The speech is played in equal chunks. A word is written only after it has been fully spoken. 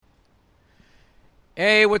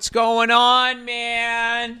Hey, what's going on,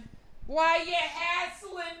 man? Why you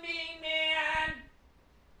hassling me, man?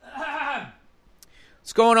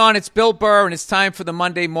 What's going on? It's Bill Burr, and it's time for the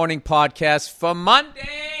Monday Morning Podcast for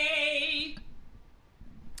Monday,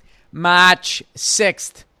 March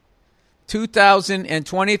 6th,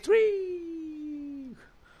 2023.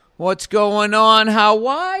 What's going on? How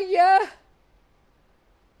are ya?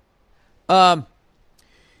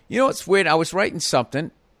 You know what's weird? I was writing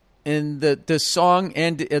something, and the song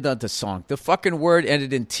ended, the fucking word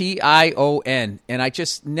ended in T-I-O-N, and I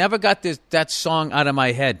just never got that song out of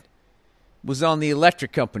my head. It was on the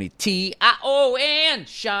Electric Company. T-I-O-N,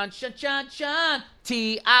 Sean, Sean, Sean, Sean.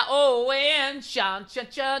 T-I-O-N, Sean, Sean,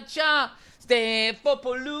 Sean, Sean. Stand for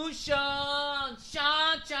pollution, Sean,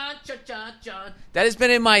 Sean, Sean, Sean, Sean. That has been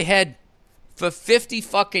in my head for 50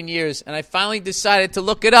 fucking years, and I finally decided to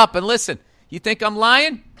look it up and listen. You think I'm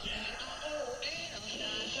lying?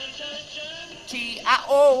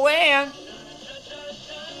 T-I-O-N.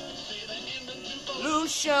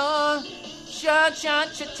 Lucian. Sean, Sean,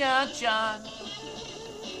 Sean, Sean, Sean.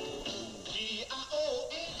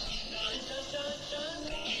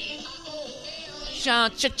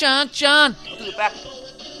 Sean, Sean, Sean, Sean. Do it back.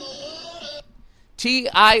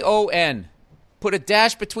 T-I-O-N. Put a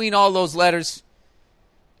dash between all those letters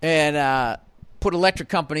and put Electric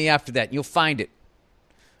Company after that. You'll find it.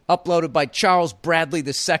 Uploaded by Charles Bradley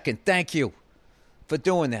II. Thank you for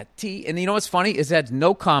doing that. And you know what's funny is that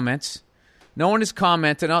no comments. No one is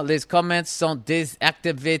commenting. Oh, there's comments on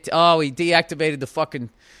deactivate. Oh, he deactivated the fucking.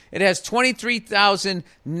 It has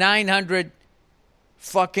 23,900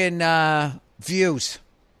 fucking views.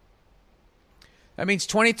 That means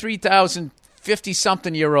 23,000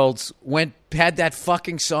 50-something-year-olds had that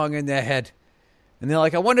fucking song in their head. And they're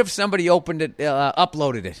like, I wonder if somebody opened it,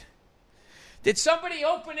 uploaded it. Did somebody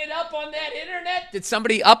open it up on that internet? Did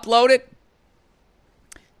somebody upload it?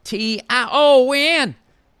 T-I-O-N.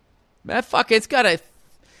 That fuck, it's got a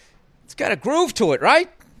groove to it, right?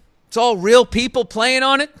 It's all real people playing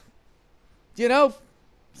on it. You know,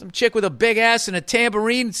 some chick with a big ass and a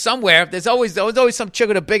tambourine somewhere. There was always some chick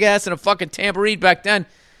with a big ass and a fucking tambourine back then.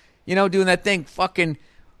 You know, doing that thing, fucking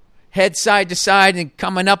head side to side and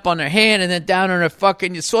coming up on her hand and then down on her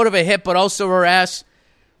fucking, sort of a hip, but also her ass.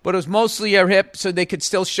 But it was mostly her hip, so they could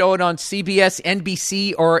still show it on CBS,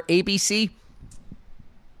 NBC, or ABC.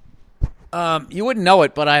 You wouldn't know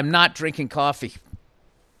it, but I'm not drinking coffee.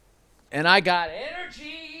 And I got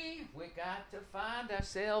energy. We got to find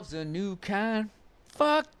ourselves a new kind.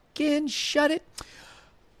 Fucking shut it.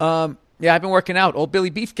 Yeah, I've been working out. Old Billy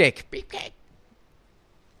Beefcake. Beefcake.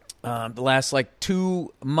 The last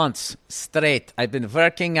 2 months straight. I've been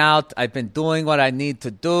working out. I've been doing what I need to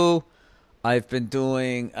do. I've been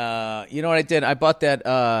doing, you know what I did? I bought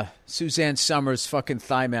that Suzanne Summers fucking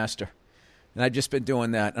Thigh Master. And I've just been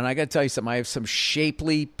doing that. And I got to tell you something. I have some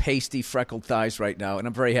shapely, pasty, freckled thighs right now. And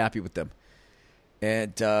I'm very happy with them.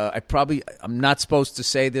 And I'm not supposed to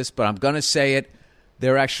say this, but I'm going to say it.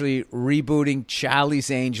 They're actually rebooting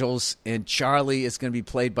Charlie's Angels. And Charlie is going to be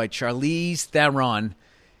played by Charlize Theron.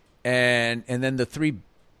 And then the three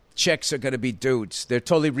chicks are going to be dudes. They're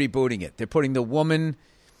totally rebooting it. They're putting the woman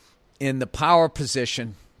in the power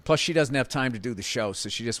position. Plus, she doesn't have time to do the show, so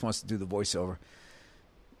she just wants to do the voiceover.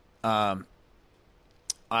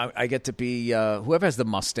 I get to be whoever has the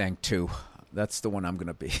Mustang too. That's the one I'm going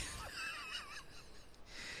to be. You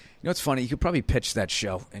know what's funny? You could probably pitch that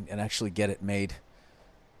show and actually get it made.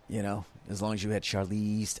 You know, as long as you had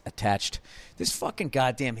Charlize attached. This fucking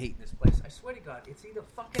goddamn heat in this place. I swear to God, it's either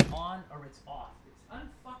fucking on or it's off. It's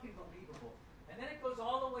unfucking believable. And then it goes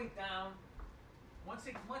all the way down. Once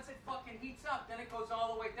it fucking heats up, then it goes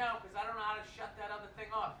all the way down because I don't know how to shut that other thing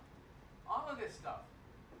off. All of this stuff,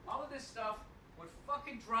 what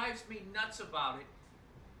fucking drives me nuts about it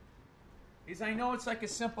is I know it's like a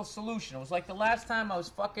simple solution. It was like the last time I was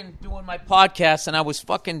fucking doing my podcast and I was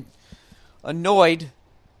fucking annoyed.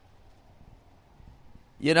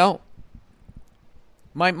 You know,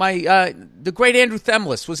 the great Andrew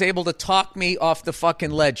Themlis was able to talk me off the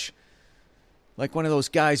fucking ledge. Like one of those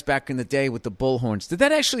guys back in the day with the bullhorns. Did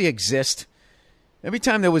that actually exist? Every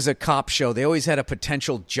time there was a cop show, they always had a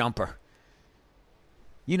potential jumper.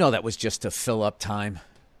 You know that was just to fill up time.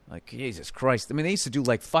 Like, Jesus Christ. I mean, they used to do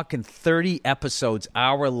like fucking 30 episodes,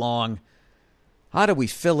 hour long. How do we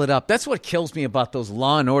fill it up? That's what kills me about those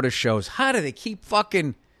Law and Order shows. How do they keep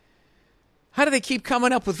coming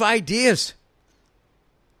up with ideas?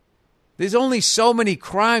 There's only so many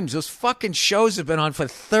crimes. Those fucking shows have been on for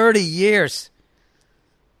 30 years.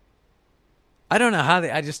 I don't know how they.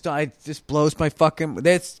 It just blows my fucking.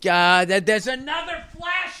 There's another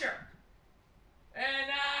flasher, and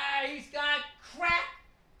he's got crack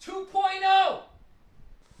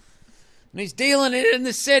And he's dealing it in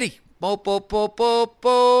the city. Bo, bo, bo, bo,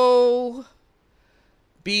 bo.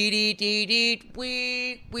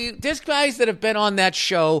 We. There's guys that have been on that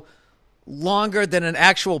show longer than an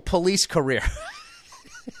actual police career.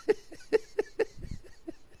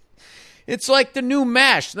 It's like the new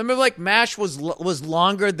MASH. Remember, like, MASH was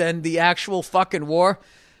longer than the actual fucking war?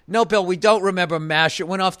 No, Bill, we don't remember MASH. It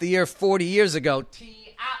went off the air 40 years ago.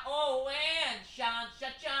 T-I-O-N, Sean,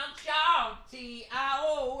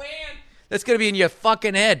 T-I-O-N. That's going to be in your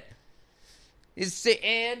fucking head. It's the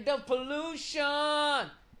end of pollution.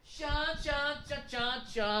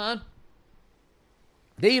 Sean.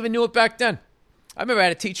 They even knew it back then. I remember I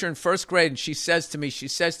had a teacher in first grade, and she says to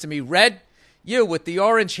me, Red, you with the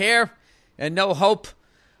orange hair and no hope,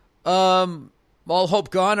 all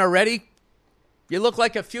hope gone already. You look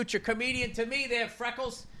like a future comedian to me there,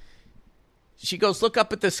 Freckles. She goes, look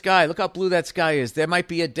up at the sky. Look how blue that sky is. There might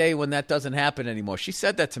be a day when that doesn't happen anymore. She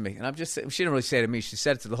said that to me. And she didn't really say it to me. She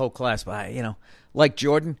said it to the whole class. But, like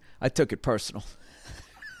Jordan, I took it personal.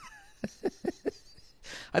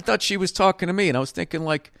 I thought she was talking to me. And I was thinking,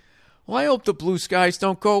 like, well, I hope the blue skies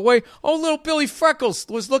don't go away. Oh, little Billy Freckles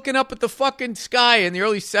was looking up at the fucking sky in the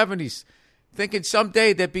early 70s, thinking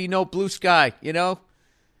someday there'd be no blue sky, You know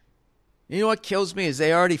what kills me is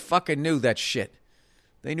they already fucking knew that shit.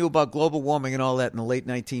 They knew about global warming and all that in the late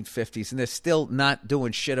 1950s, and they're still not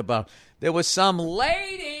doing shit about it. There was some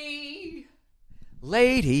lady,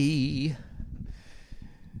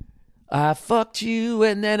 I fucked you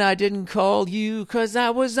and then I didn't call you 'cause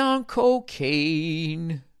I was on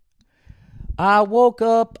cocaine. I woke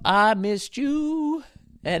up, I missed you,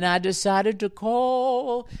 and I decided to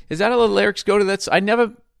call. Is that how the lyrics go to that? I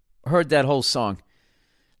never heard that whole song.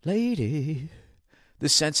 Lady. The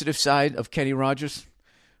sensitive side of Kenny Rogers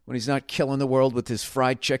when he's not killing the world with his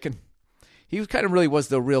fried chicken. He kind of really was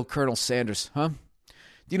the real Colonel Sanders, huh?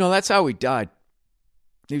 That's how he died.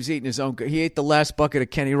 He was eating his own. He ate the last bucket of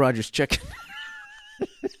Kenny Rogers chicken.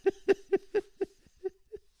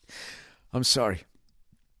 I'm sorry.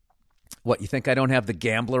 What, you think I don't have the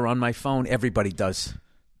Gambler on my phone? Everybody does.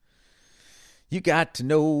 You got to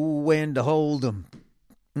know when to hold 'em,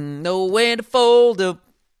 know when to fold 'em,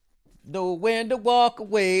 know when to walk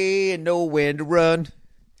away, and know when to run.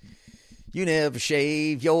 You never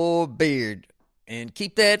shave your beard, and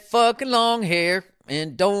keep that fucking long hair,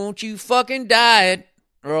 and don't you fucking dye it,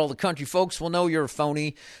 or all the country folks will know you're a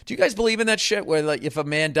phony. Do you guys believe in that shit where, like, if a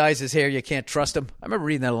man dyes his hair, you can't trust him? I remember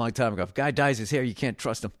reading that a long time ago. If a guy dyes his hair, you can't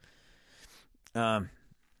trust him. I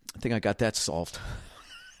think I got that solved.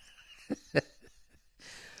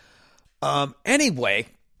 Anyway,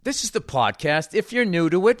 this is the podcast. If you're new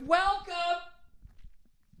to it, welcome.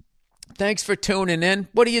 Thanks for tuning in.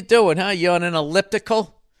 What are you doing, huh? You on an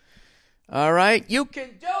elliptical? All right, you can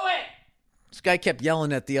do it. This guy kept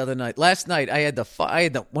yelling at the other night. Last night, I had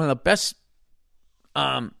one of the best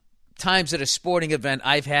times at a sporting event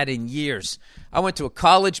I've had in years. I went to a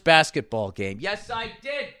college basketball game. Yes, I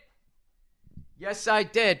did.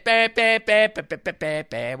 Bah, bah, bah, bah, bah, bah, bah,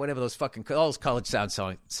 bah. Whatever those fucking all those college sounds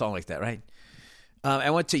song like that, right? I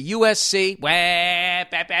went to USC. Bah,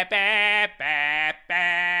 bah, bah, bah, bah,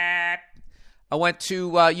 bah. I went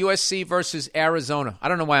to USC versus Arizona. I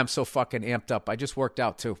don't know why I'm so fucking amped up. I just worked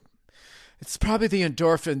out too. It's probably the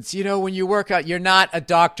endorphins. When you work out, you're not a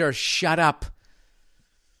doctor. Shut up.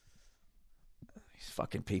 These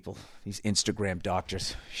fucking people. These Instagram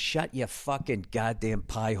doctors. Shut your fucking goddamn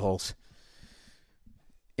pie holes.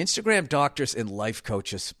 Instagram doctors and life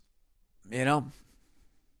coaches.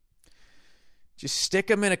 Just stick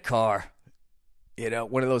them in a car.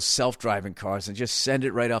 One of those self-driving cars, and just send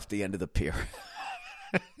it right off the end of the pier.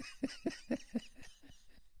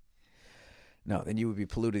 No, then you would be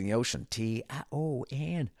polluting the ocean. Tion.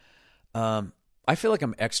 I feel like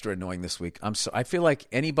I'm extra annoying this week. I feel like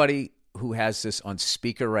anybody who has this on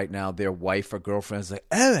speaker right now, their wife or girlfriend is like,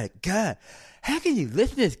 oh my God, how can you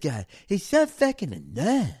listen to this guy? He's so fucking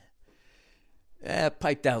annoying.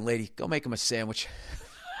 Pipe down, lady. Go make him a sandwich.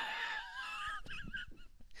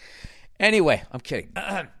 Anyway, I'm kidding.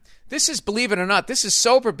 This is, believe it or not, this is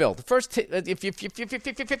Sober Bill. The first, if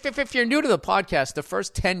you're new to the podcast, the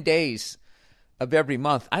first 10 days of every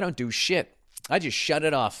month, I don't do shit. I just shut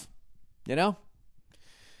it off, And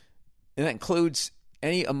that includes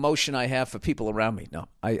any emotion I have for people around me. No,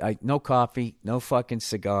 I no coffee, no fucking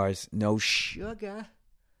cigars, no sugar,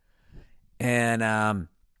 and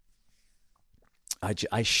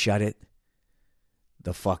I shut it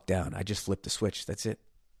the fuck down. I just flip the switch. That's it.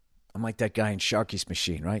 I'm like that guy in Sharky's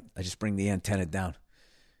Machine, right? I just bring the antenna down.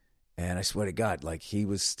 And I swear to God, like, he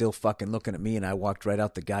was still fucking looking at me, and I walked right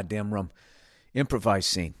out the goddamn room. Improvised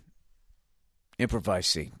scene.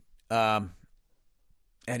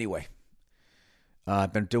 Anyway,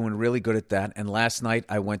 I've been doing really good at that. And last night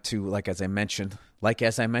I went to, I mentioned,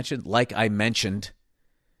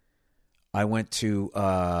 I went to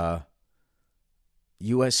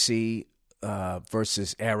USC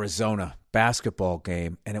versus Arizona basketball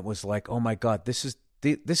game, and it was like, oh my God, this is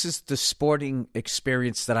the sporting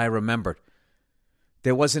experience that I remembered.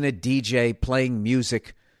 There wasn't a DJ playing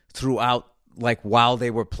music throughout, while they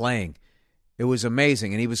were playing. It was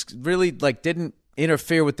amazing, and he was really didn't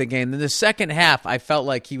interfere with the game. In the second half, I felt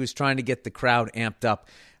like he was trying to get the crowd amped up,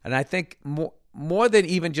 and I think more than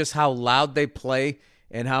even just how loud they play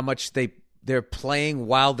and how much they're playing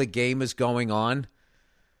while the game is going on.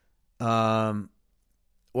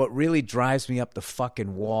 What really drives me up the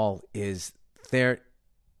fucking wall is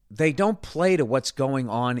they don't play to what's going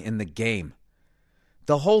on in the game.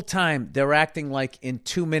 The whole time they're acting like in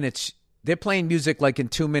 2 minutes, they're playing music like in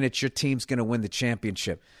 2 minutes your team's going to win the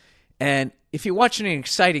championship. And if you're watching an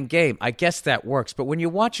exciting game, I guess that works. But when you're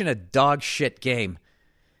watching a dog shit game,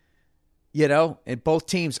 and both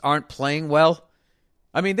teams aren't playing well,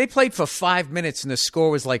 I mean, they played for 5 minutes and the score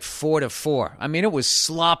was 4-4. I mean, it was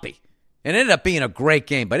sloppy. It ended up being a great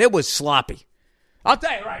game, but it was sloppy. I'll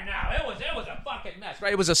tell you right now, it was a fucking mess,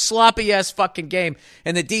 right? It was a sloppy-ass fucking game,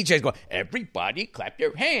 and the DJ's going, everybody clap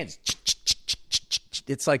your hands.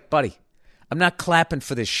 It's like, buddy, I'm not clapping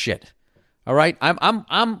for this shit, all right?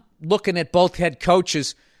 I'm looking at both head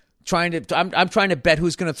coaches, I'm trying to bet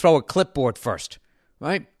who's going to throw a clipboard first,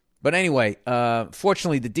 right? But anyway,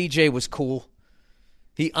 fortunately, the DJ was cool.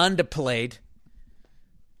 He underplayed.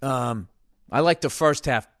 I liked the first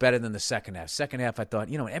half better than the second half. Second half, I thought,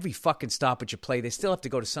 every fucking stoppage you play, they still have to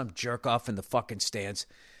go to some jerk off in the fucking stands.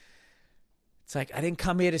 It's like, I didn't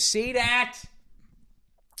come here to see that.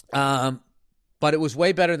 But it was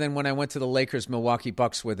way better than when I went to the Lakers-Milwaukee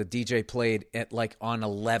Bucks where the DJ played at on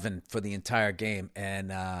 11 for the entire game.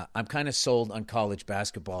 And I'm kind of sold on college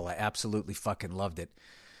basketball. I absolutely fucking loved it.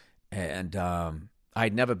 And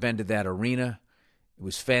I'd never been to that arena. It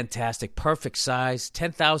was fantastic. Perfect size.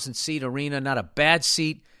 10,000-seat arena. Not a bad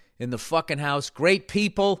seat in the fucking house. Great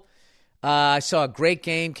people. I saw a great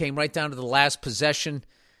game. Came right down to the last possession.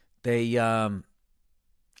 I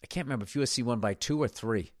can't remember if USC won by 2 or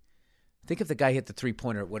 3. I think if the guy hit the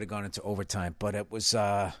three-pointer, it would have gone into overtime. But it was,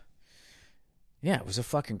 it was a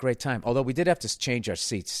fucking great time. Although we did have to change our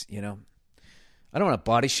seats, I don't want to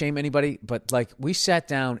body shame anybody, but we sat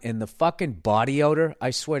down and the fucking body odor,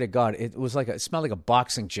 I swear to God, it smelled like a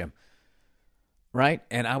boxing gym. Right?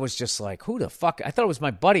 And I was just like, who the fuck? I thought it was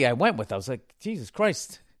my buddy I went with. I was like, Jesus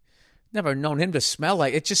Christ. Never known him to smell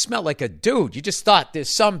like, it just smelled like a dude. You just thought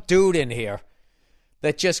there's some dude in here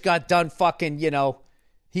that just got done fucking,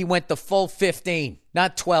 he went the full 15,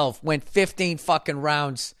 not 12, went 15 fucking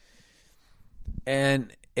rounds.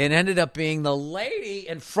 And it ended up being the lady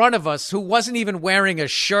in front of us who wasn't even wearing a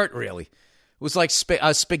shirt, really. It was like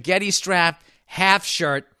a spaghetti strap half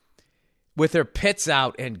shirt with her pits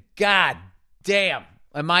out. And God damn,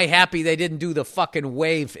 am I happy they didn't do the fucking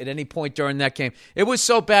wave at any point during that game. It was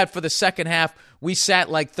so bad for the second half. We sat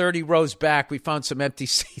 30 rows back. We found some empty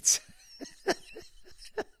seats.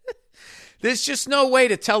 There's just no way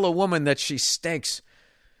to tell a woman that she stinks.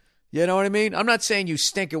 You know what I mean? I'm not saying you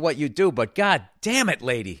stink at what you do, but God damn it,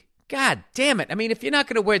 lady. God damn it. I mean, if you're not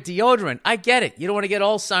going to wear deodorant, I get it. You don't want to get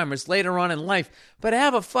Alzheimer's later on in life, but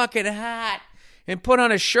have a fucking hat and put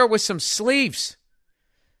on a shirt with some sleeves.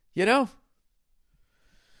 It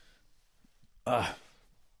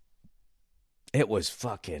was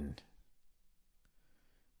fucking...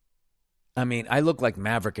 I mean, I look like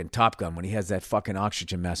Maverick in Top Gun when he has that fucking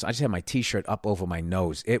oxygen mask. I just had my T-shirt up over my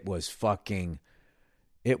nose. It was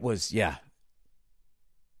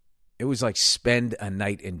like spend a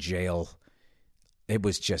night in jail. It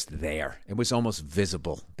was just there. It was almost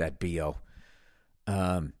visible, that BO.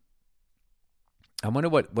 I wonder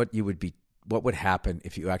what would happen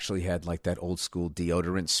if you actually had that old school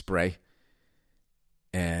deodorant spray.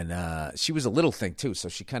 And she was a little thing too, so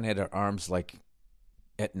she kind of had her arms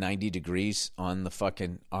at 90 degrees on the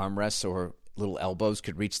fucking armrest, so her little elbows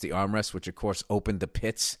could reach the armrest, which of course opened the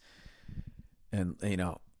pits. And,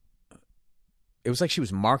 it was like she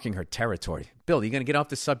was marking her territory. Bill, you going to get off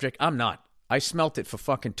the subject? I'm not. I smelt it for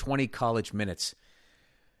fucking 20 college minutes.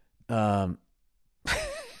 That's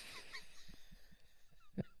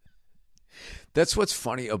what's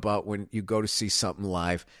funny about when you go to see something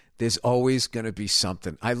live. There's always going to be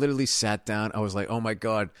something. I literally sat down. I was like, oh, my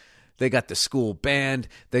God. They got the school band.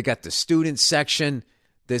 They got the student section.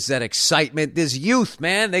 There's that excitement. There's youth,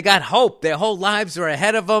 man. They got hope. Their whole lives are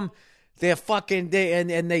ahead of them. they're fucking,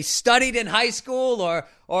 and they studied in high school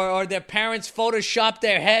or their parents photoshopped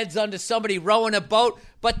their heads onto somebody rowing a boat.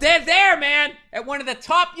 But they're there, man, at one of the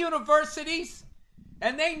top universities.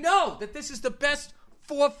 And they know that this is the best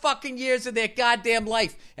 4 fucking years of their goddamn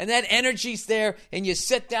life. And that energy's there, and you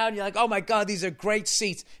sit down, you're like, oh my God, these are great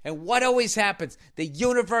seats. And what always happens? The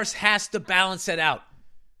universe has to balance it out.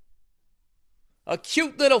 A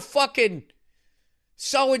cute little fucking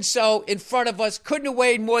so-and-so in front of us couldn't have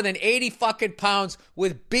weighed more than 80 fucking pounds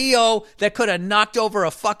with BO that could have knocked over a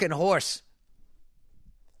fucking horse.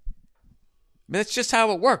 I mean, that's just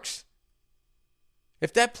how it works.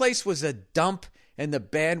 If that place was a dump and the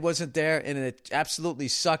band wasn't there and it absolutely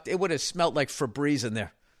sucked, it would have smelled like Febreze in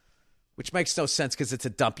there, which makes no sense because it's a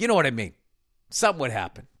dump. You know what I mean? Something would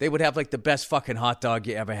happen. They would have like the best fucking hot dog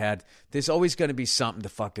you ever had. There's always going to be something to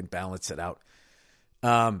fucking balance it out.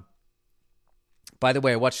 By the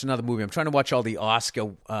way, I watched another movie. I'm trying to watch all the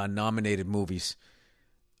Oscar-nominated movies.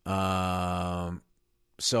 So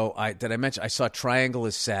I mention I saw Triangle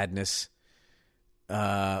of Sadness.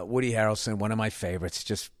 Woody Harrelson, one of my favorites,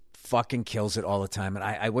 just fucking kills it all the time. And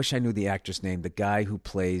I wish I knew the actor's name. The guy who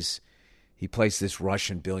plays this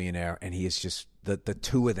Russian billionaire, and he is just the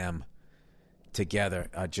two of them together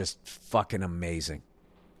are just fucking amazing.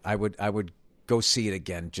 I would go see it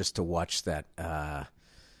again just to watch that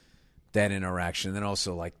interaction. And then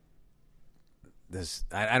also, like,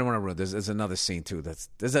 I don't want to ruin this. There's another scene too.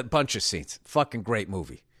 There's a bunch of scenes. Fucking great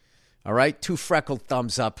movie. All right, 2 freckled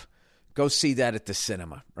thumbs up. Go see that at the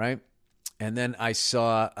cinema, right? And then I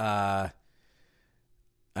saw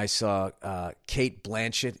Kate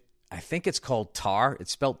Blanchett. I think it's called Tar.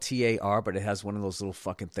 It's spelled T-A-R, but it has one of those little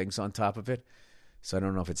fucking things on top of it. So I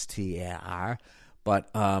don't know if it's T-A-R. But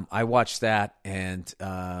I watched that, and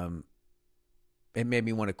it made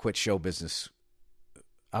me want to quit show business.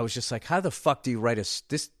 I was just like, how the fuck do you write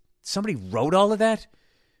this? Somebody wrote all of that?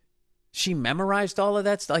 She memorized all of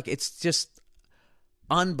that? Like, it's just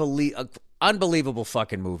unbelievable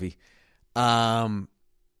fucking movie. I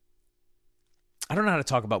don't know how to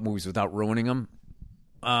talk about movies without ruining them.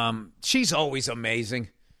 She's always amazing.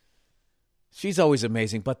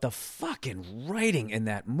 But the fucking writing in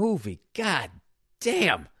that movie, god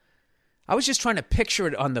damn. I was just trying to picture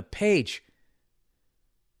it on the page.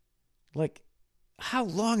 Like, how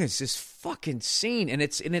long is this fucking scene? And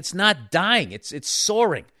it's not dying. It's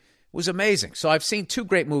soaring. It was amazing. So I've seen 2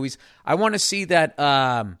 great movies. I want to see that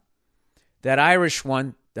Irish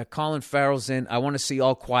one that Colin Farrell's in. I want to see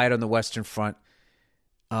All Quiet on the Western Front.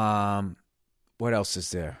 What else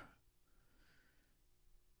is there?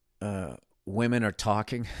 Women Are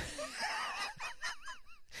Talking.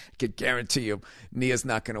 I can guarantee you Nia's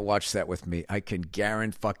not going to watch that with me. I can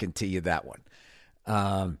guarantee you that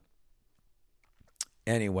one.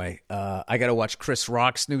 Anyway, I got to watch Chris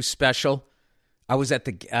Rock's new special. I was at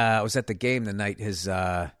the game the night his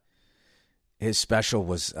special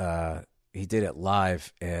was. He did it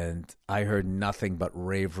live, and I heard nothing but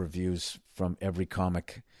rave reviews from every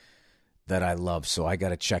comic that I love. So I got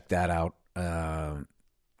to check that out.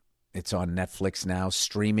 It's on Netflix now,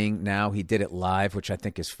 streaming now. He did it live, which I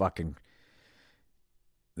think is fucking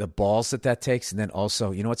the balls that takes. And then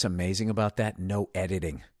also, you know what's amazing about that? No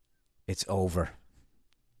editing. It's over.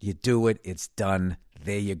 You do it. It's done.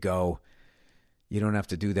 There you go. You don't have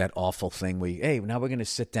to do that awful thing where hey, now we're going to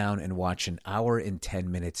sit down and watch an hour and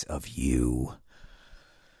 10 minutes of you.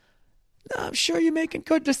 No, I'm sure you're making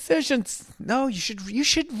good decisions. No, you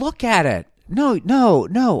should look at it. No.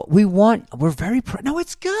 We're very no,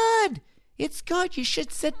 it's good. It's good. You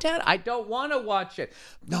should sit down. I don't want to watch it.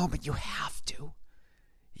 No, but you have to.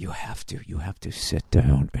 You have to sit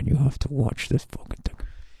down and you have to watch this fucking thing.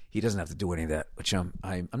 He doesn't have to do any of that, which I'm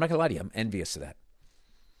not going to lie to you. I'm envious of that.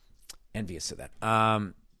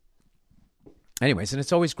 Anyways, and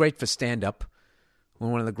it's always great for stand-up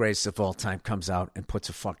when one of the greatest of all time comes out and puts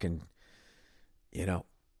a fucking,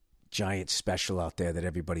 giant special out there that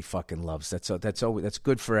everybody fucking loves. That's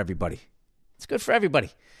good for everybody. It's good for everybody.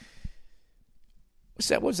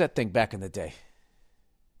 What was that thing back in the day?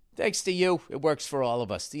 Thanks to you, it works for all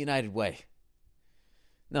of us. The United Way.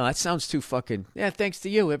 No, that sounds too fucking... Yeah, thanks to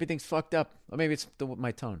you, everything's fucked up. Or maybe it's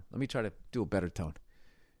my tone. Let me try to do a better tone.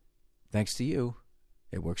 Thanks to you,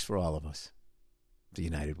 it works for all of us. The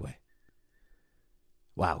United Way.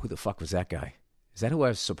 Wow, who the fuck was that guy? Is that who I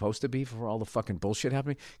was supposed to be for all the fucking bullshit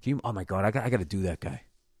happening? Oh my God, I got to do that guy.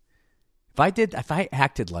 If I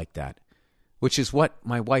acted like that, which is what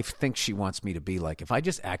my wife thinks she wants me to be like, if I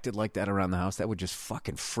just acted like that around the house, that would just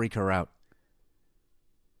fucking freak her out.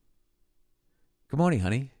 Good morning,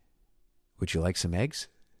 honey. Would you like some eggs?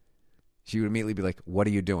 She would immediately be like, what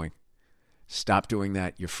are you doing? Stop doing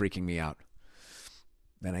that. You're freaking me out.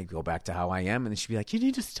 Then I go back to how I am, and then she'd be like, you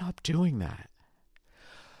need to stop doing that.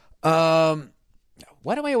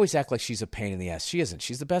 Why do I always act like she's a pain in the ass? She isn't.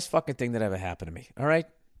 She's the best fucking thing that ever happened to me. All right?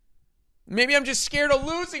 Maybe I'm just scared of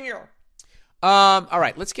losing you. All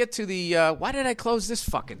right, let's get to the, why did I close this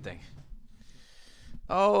fucking thing?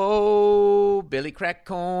 Oh, Billy Crack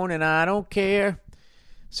Cone, and I don't care.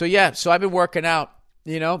 So I've been working out,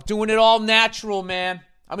 doing it all natural, man.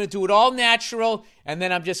 I'm going to do it all natural, and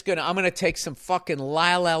then I'm going to take some fucking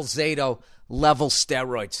Lyle Alzado level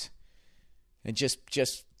steroids. And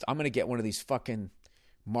I'm going to get one of these fucking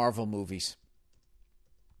Marvel movies.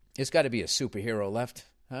 There's got to be a superhero left.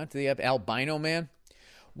 Huh? Do they have albino man?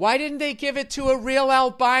 Why didn't they give it to a real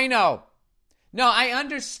albino? No, I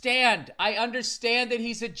understand. I understand that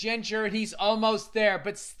he's a ginger and he's almost there,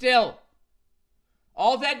 but still.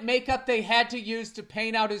 All that makeup they had to use to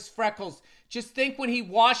paint out his freckles. Just think when he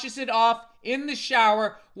washes it off in the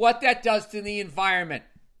shower, what that does to the environment.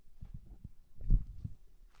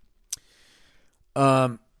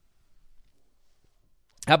 How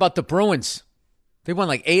about the Bruins? They won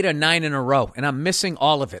like 8 or 9 in a row, and I'm missing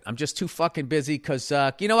all of it. I'm just too fucking busy because,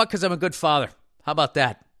 you know what? Because I'm a good father. How about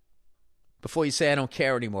that? Before you say I don't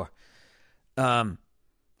care anymore.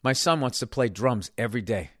 My son wants to play drums every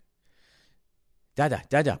day. Dada,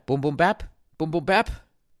 dada, boom, boom, bap, boom, boom, bap.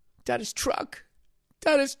 Dada's truck.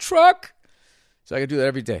 Dada's truck. So I can do that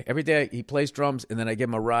every day. Every day he plays drums, and then I give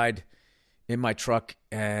him a ride in my truck,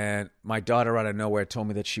 and my daughter out of nowhere told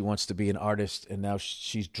me that she wants to be an artist, and now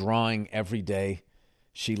she's drawing every day.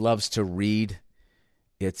 She loves to read.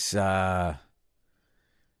 It's amazing.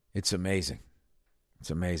 It's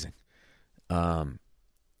amazing.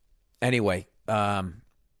 Anyway,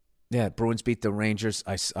 Bruins beat the Rangers.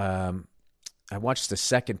 I watched the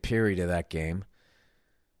second period of that game.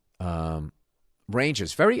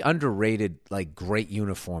 Rangers, very underrated, like great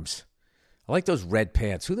uniforms. I like those red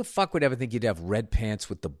pants. Who the fuck would ever think you'd have red pants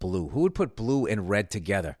with the blue? Who would put blue and red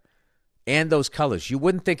together? And those colors. You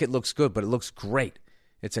wouldn't think it looks good, but it looks great.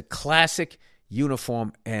 It's a classic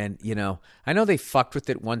uniform. And, I know they fucked with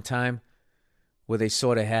it one time where they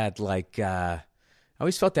sort of had like, I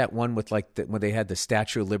always felt that one with like, when they had the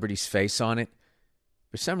Statue of Liberty's face on it.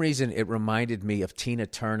 For some reason, it reminded me of Tina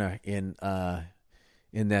Turner in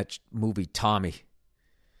that movie Tommy.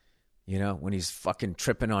 When he's fucking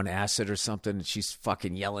tripping on acid or something and she's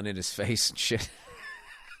fucking yelling in his face and shit.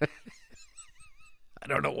 I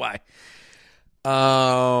don't know why.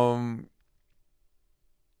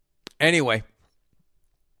 Anyway,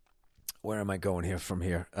 where am I going here from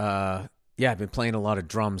here? I've been playing a lot of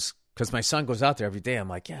drums because my son goes out there every day. I'm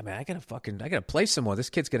like, yeah, man, I gotta play some more. This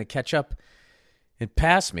kid's gonna catch up and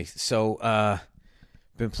pass me. So,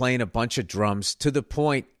 been playing a bunch of drums to the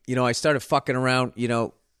point, I started fucking around,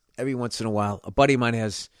 every once in a while. A buddy of mine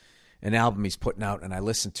has an album he's putting out, and I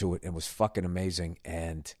listened to it and it was fucking amazing.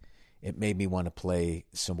 And it made me want to play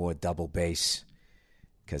some more double bass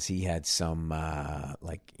because he had some,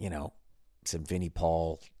 some Vinnie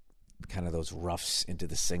Paul, kind of those roughs into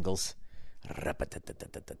the singles. I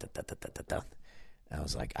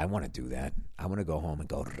was like, I want to do that. I want to go home and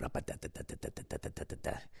go.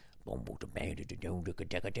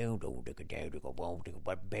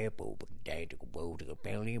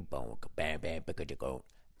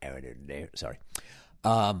 Sorry.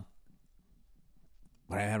 But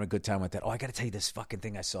I'm having a good time with that. Oh, I got to tell you this fucking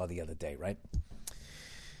thing I saw the other day, right?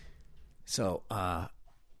 So, I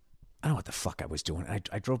don't know what the fuck I was doing.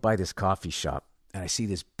 I drove by this coffee shop, and I see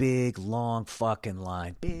this big, long fucking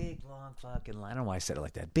line. Big, long fucking line. I don't know why I said it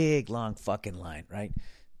like that. Big, long fucking line, right?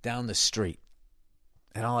 Down the street.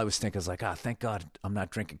 And all I was thinking was like, thank God I'm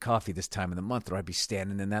not drinking coffee this time of the month or I'd be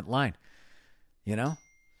standing in that line.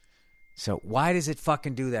 So why does it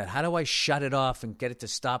fucking do that? How do I shut it off and get it to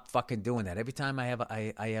stop fucking doing that? Every time I have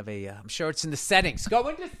I'm sure it's in the settings. Go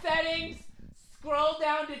into settings. Scroll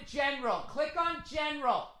down to general. Click on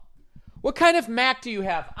general. What kind of Mac do you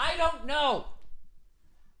have? I don't know.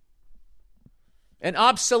 An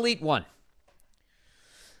obsolete one.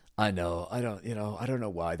 I know. I don't know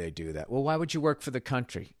why they do that. Well, why would you work for the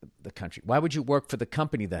country? Why would you work for the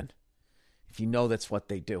company then? If you know that's what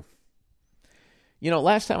they do.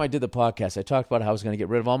 Last time I did the podcast, I talked about how I was going to get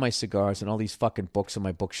rid of all my cigars and all these fucking books on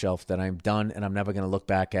my bookshelf that I'm done and I'm never going to look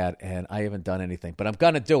back at, and I haven't done anything. But I'm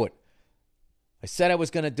going to do it. I said I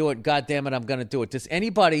was going to do it. God damn it, I'm going to do it. Does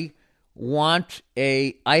anybody want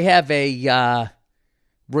I have a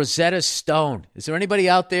Rosetta Stone. Is there anybody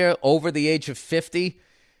out there over the age of 50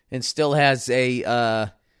 and still has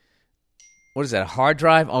a, what is that, a hard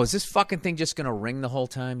drive? Oh, is this fucking thing just going to ring the whole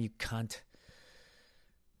time, you cunt?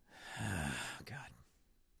 God.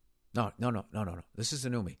 No. This is the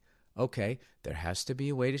new me. Okay, there has to be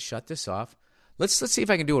a way to shut this off. Let's see if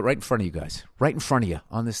I can do it right in front of you guys. Right in front of you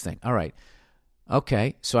on this thing. All right.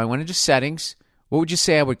 Okay, so I went into settings. What would you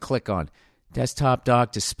say I would click on? Desktop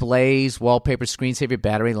dock, displays, wallpaper, screensaver,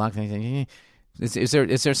 battery, lock. Is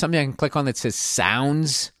there something I can click on that says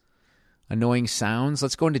sounds? Annoying sounds?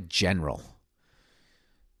 Let's go into general.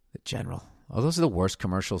 The general. Oh, those are the worst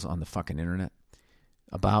commercials on the fucking internet.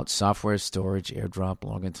 About software, storage, airdrop,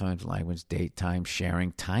 login times, language, date, time,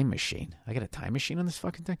 sharing, time machine. I got a time machine on this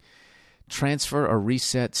fucking thing? Transfer or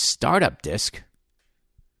reset, startup disk.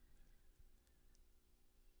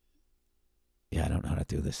 Yeah, I don't know how to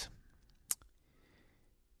do this.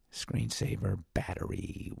 Screensaver,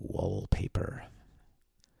 battery, wallpaper.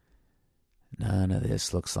 None of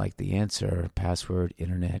this looks like the answer. Password,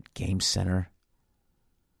 internet, game center.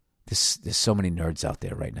 There's so many nerds out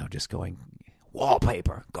there right now just going,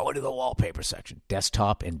 wallpaper. Go into the wallpaper section.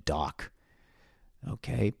 Desktop and dock.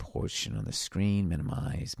 Okay, portion on the screen,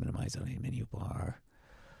 minimize on a menu bar.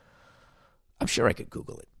 I'm sure I could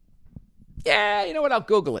Google it. Yeah, you know what? I'll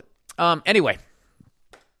Google it. Anyway,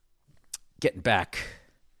 getting back.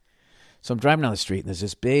 So I'm driving down the street, and there's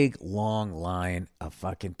this big, long line of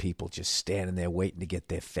fucking people just standing there waiting to get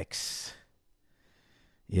their fix.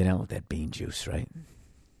 You know, that bean juice, right?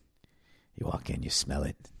 You walk in, you smell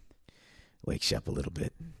it. Wakes you up a little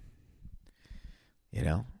bit. You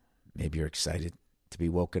know, maybe you're excited to be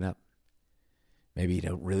woken up. Maybe you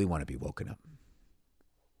don't really want to be woken up.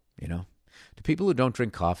 You know? Do people who don't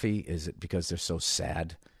drink coffee, is it because they're so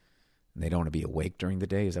sad and they don't want to be awake during the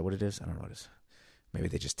day? Is that what it is? I don't know what it is. Maybe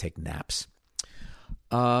they just take naps.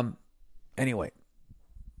 Anyway,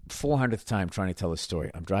 400th time trying to tell a story.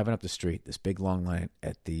 I'm driving up the street, this big long line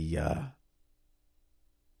at the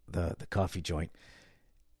coffee joint.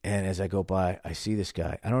 And as I go by, I see this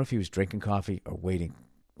guy. I don't know if he was drinking coffee or waiting.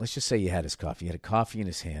 Let's just say he had his coffee. He had a coffee in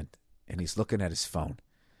his hand, and he's looking at his phone.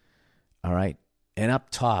 All right? And up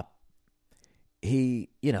top, he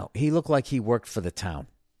looked like he worked for the town.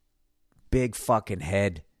 Big fucking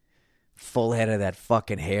head. Full head of that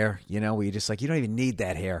fucking hair. You know, where you're just like, you don't even need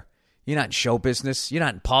that hair. You're not in show business. You're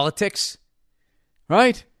not in politics.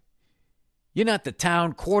 Right? You're not the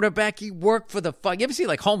town quarterback. You work for the fuck. You ever see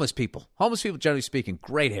like homeless people? Homeless people, generally speaking,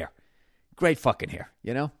 great hair. Great fucking hair,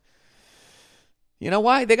 you know? You know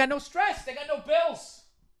why? They got no stress. They got no bills.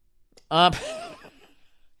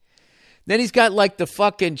 Then he's got like the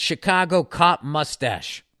fucking Chicago cop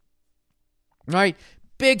mustache. Right?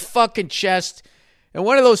 Big fucking chest. And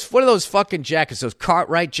what are those fucking jackets? Those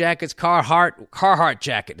Cartwright jackets? Carhartt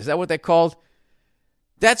jacket. Is that what they're called?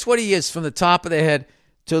 That's what he is from the top of the head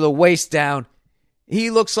to the waist down.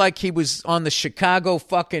 He looks like he was on the Chicago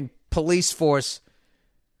fucking police force,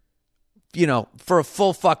 you know, for a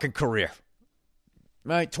full fucking career.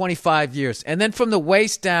 Right? 25 years. And then from the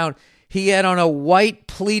waist down, he had on a white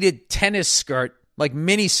pleated tennis skirt, like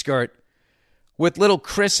mini skirt, with little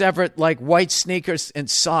Chris Everett, like white sneakers and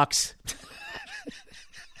socks.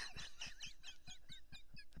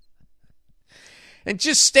 And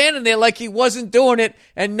just standing there like he wasn't doing it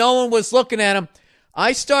and no one was looking at him.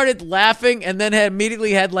 I started laughing and then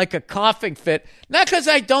immediately had like a coughing fit. Not because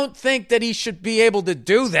I don't think that he should be able to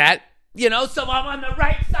do that, you know, so I'm on the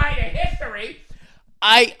right side of history.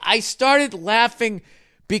 I started laughing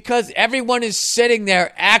because everyone is sitting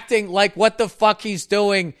there acting like what the fuck he's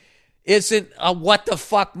doing isn't a what the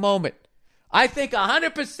fuck moment. I think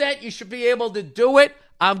 100% you should be able to do it.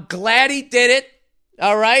 I'm glad he did it,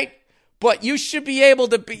 all right? But you should be able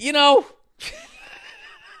to be, you know,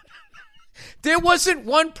 there wasn't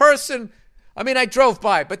one person, I mean, I drove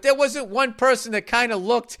by, but there wasn't one person that kind of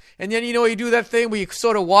looked, and then, you know, you do that thing where you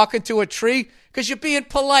sort of walk into a tree because you're being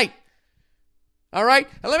polite. All right?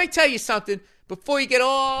 And let me tell you something before you get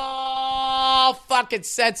all fucking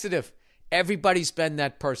sensitive. Everybody's been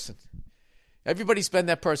that person. Everybody's been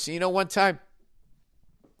that person. You know, one time,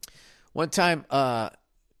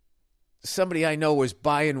 somebody I know was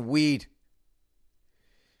buying weed.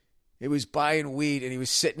 He was buying weed, and he was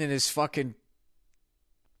sitting in his fucking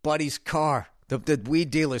buddy's car, the weed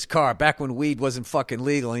dealer's car, back when weed wasn't fucking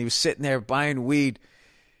legal, and he was sitting there buying weed,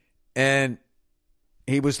 and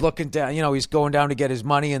he was looking down, you know, he's going down to get his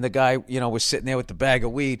money, and the guy, you know, was sitting there with the bag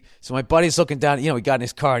of weed. So my buddy's looking down, you know, he got in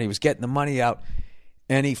his car, and he was getting the money out,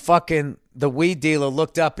 and the weed dealer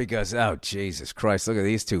looked up, he goes, oh, Jesus Christ, look at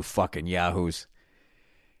these two fucking yahoos.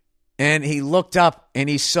 And he looked up and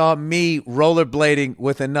he saw me rollerblading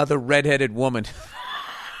with another redheaded woman.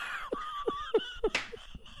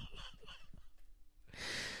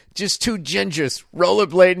 Just two gingers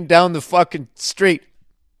rollerblading down the fucking street.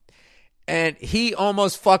 And he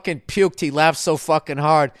almost fucking puked. He laughed so fucking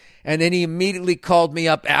hard. And then he immediately called me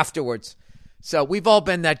up afterwards. So we've all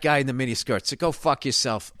been that guy in the miniskirt. So go fuck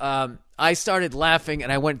yourself. I started laughing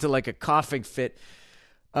and I went into like a coughing fit.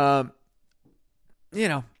 You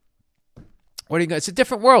know, what are you going? It's a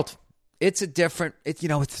different world. It's a different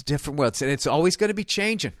world. And it's always going to be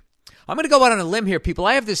changing. I'm going to go out on a limb here, people.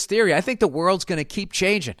 I have this theory. I think the world's going to keep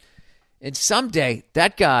changing. And someday,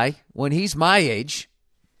 that guy, when he's my age,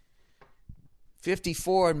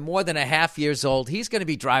 54 and more than a half years old, he's going to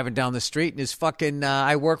be driving down the street in his fucking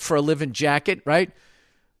I work for a living jacket, right?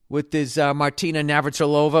 With his Martina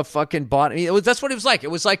Navratilova fucking bought. That's what it was like. It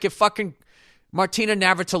was like if fucking Martina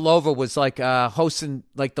Navratilova was like hosting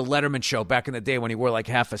like the Letterman show back in the day when he wore like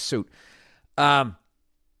half a suit. Half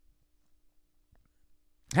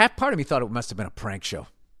part of me thought it must have been a prank show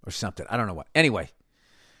or something. I don't know what. Anyway,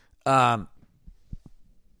 that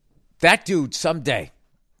dude someday,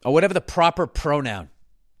 or whatever the proper pronoun,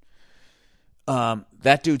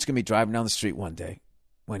 that dude's going to be driving down the street one day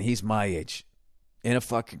when he's my age in a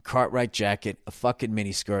fucking Cartwright jacket, a fucking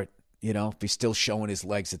miniskirt, you know, if he's still showing his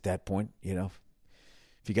legs at that point, you know,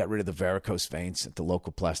 if you got rid of the varicose veins at the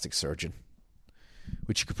local plastic surgeon.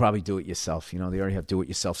 Which you could probably do it yourself. You know, they already have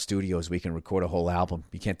do-it-yourself studios where you can record a whole album.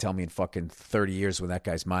 You can't tell me in fucking 30 years when that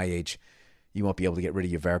guy's my age, you won't be able to get rid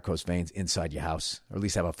of your varicose veins inside your house. Or at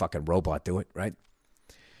least have a fucking robot do it, right?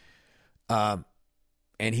 And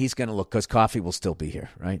he's going to look, because coffee will still be here,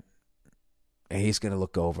 right? And he's going to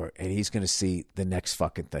look over, and he's going to see the next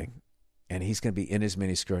fucking thing. And he's going to be in his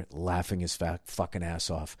miniskirt, laughing his fucking ass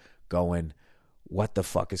off, going, what the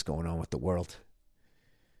fuck is going on with the world?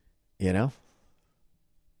 You know?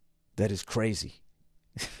 That is crazy.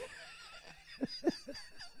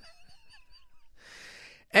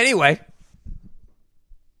 Anyway,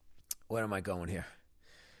 where am I going here?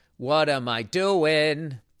 What am I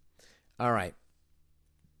doing? All right.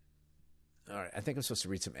 I think I'm supposed to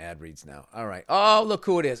read some ad reads now. All right. Oh, look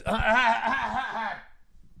who it is.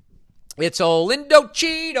 It's old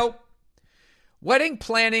Indochino. Wedding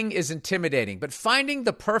planning is intimidating, but finding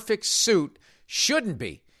the perfect suit shouldn't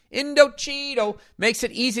be. Indochino makes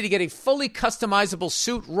it easy to get a fully customizable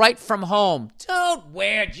suit right from home. Don't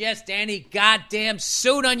wear just any goddamn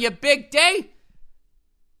suit on your big day.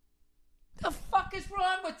 The fuck is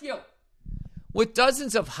wrong with you? With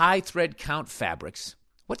dozens of high thread count fabrics.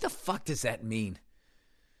 What the fuck does that mean?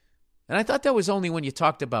 And I thought that was only when you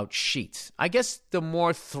talked about sheets. I guess the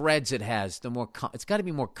more threads it has, the more it's got to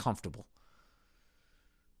be more comfortable.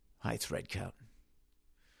 High thread count.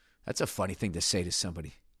 That's a funny thing to say to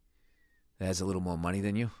somebody that has a little more money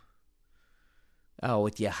than you. Oh,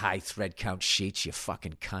 with your high thread count sheets, you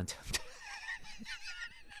fucking cunt.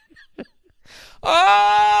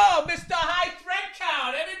 Oh, Mr. High Thread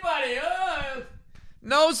Count, everybody. Oh,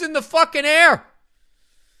 nose in the fucking air.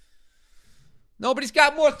 Nobody's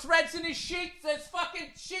got more threads in his sheets than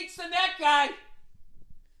fucking sheets than that guy.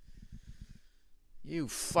 You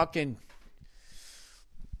fucking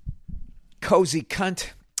cozy cunt.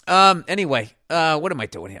 Anyway, what am I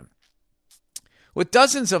doing here? With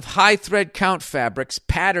dozens of high thread count fabrics,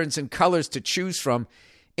 patterns, and colors to choose from,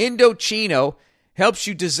 Indochino helps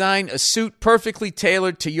you design a suit perfectly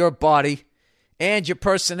tailored to your body and your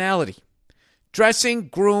personality. Dressing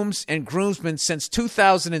grooms and groomsmen since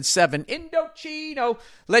 2007, Indochino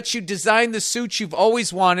lets you design the suits you've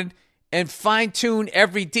always wanted and fine-tune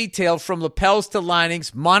every detail from lapels to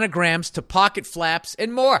linings, monograms to pocket flaps,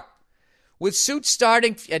 and more. With suits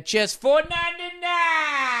starting at just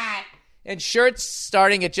 $4.99 and shirts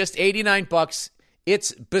starting at just $89,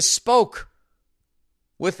 it's bespoke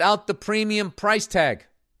without the premium price tag.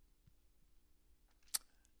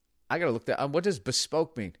 I got to look that up. What does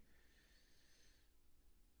bespoke mean?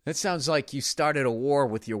 That sounds like you started a war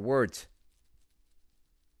with your words.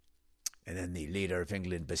 And then the leader of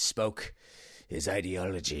England bespoke his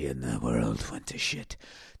ideology and the world went to shit.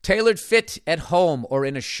 Tailored fit at home or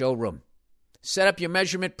in a showroom. Set up your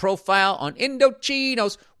measurement profile on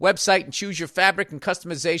Indochino's website and choose your fabric and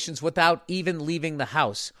customizations without even leaving the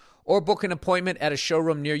house. Or book an appointment at a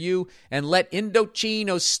showroom near you and let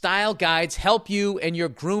Indochino's style guides help you and your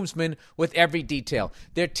groomsmen with every detail.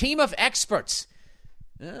 Their team of experts,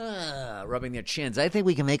 rubbing their chins, I think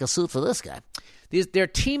we can make a suit for this guy. Their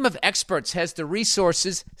team of experts has the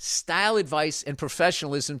resources, style advice, and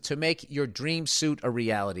professionalism to make your dream suit a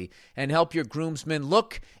reality and help your groomsmen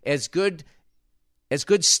look as good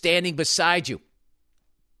standing beside you.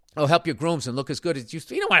 Oh, help your groomsmen look as good as you.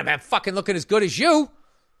 You don't want to have fucking looking as good as you.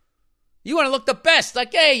 You want to look the best.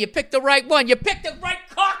 Like, hey, you picked the right one. You picked the right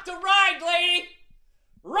cock to ride, lady.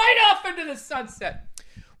 Right off into the sunset.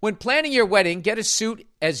 When planning your wedding, get a suit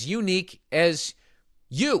as unique as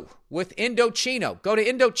you with Indochino. Go to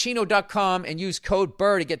Indochino.com and use code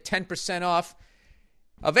BURR to get 10% off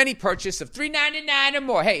of any purchase of $3.99 or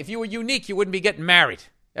more. Hey, if you were unique, you wouldn't be getting married.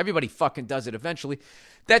 Everybody fucking does it eventually.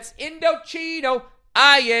 That's Indochino,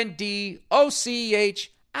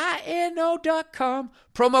 INDOCHINO.com.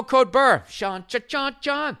 Promo code BURR. Sean.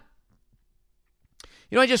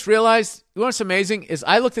 You know, I just realized, you know what's amazing is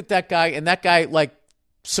I looked at that guy, and that guy, like,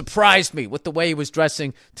 surprised me with the way he was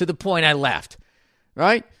dressing to the point I laughed,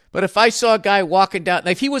 right? But if I saw a guy walking down,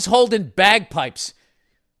 if he was holding bagpipes,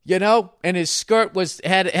 you know, and his skirt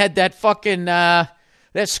had that fucking, that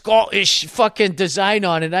Scottish fucking design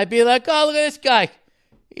on it, I'd be like, oh, look at this guy.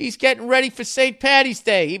 He's getting ready for St. Paddy's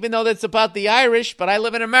Day, even though that's about the Irish, but I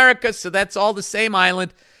live in America, so that's all the same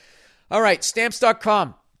island. All right,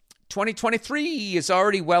 Stamps.com. 2023 is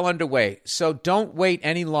already well underway, so don't wait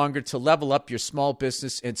any longer to level up your small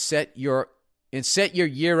business and set your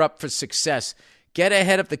year up for success. Get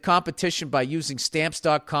ahead of the competition by using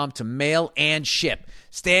Stamps.com to mail and ship.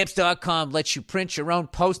 Stamps.com lets you print your own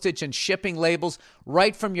postage and shipping labels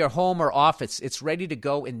right from your home or office. It's ready to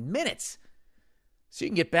go in minutes, so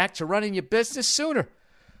you can get back to running your business sooner.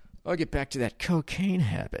 Or get back to that cocaine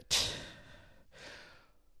habit.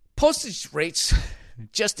 Postage rates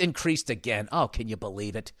just increased again. Oh, can you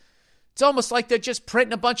believe it? It's almost like they're just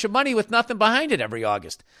printing a bunch of money with nothing behind it every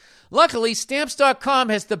August. Luckily, Stamps.com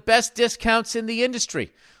has the best discounts in the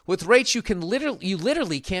industry, with rates you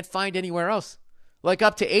literally can't find anywhere else, like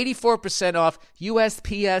up to 84% off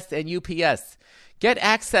USPS and UPS. Get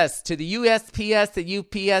access to the USPS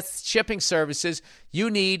and UPS shipping services you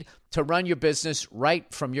need to run your business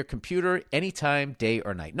right from your computer anytime, day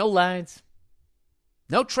or night. No lines,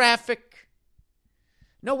 no traffic,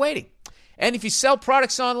 no waiting. And if you sell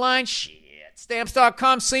products online,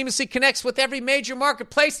 Stamps.com seamlessly connects with every major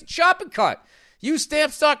marketplace and shopping cart. Use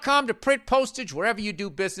Stamps.com to print postage wherever you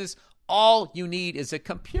do business. All you need is a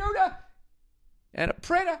computer and a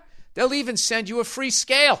printer. They'll even send you a free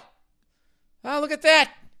scale. Oh, look at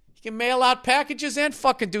that. You can mail out packages and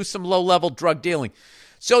fucking do some low-level drug dealing.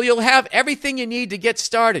 So you'll have everything you need to get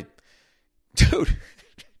started. Dude,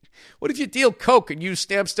 what if you deal coke and use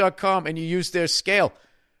Stamps.com and you use their scale?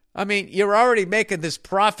 I mean, you're already making this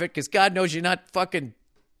profit because God knows you're not fucking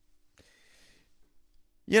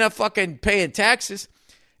paying taxes.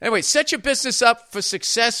 Anyway, set your business up for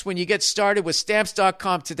success when you get started with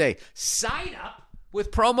Stamps.com today. Sign up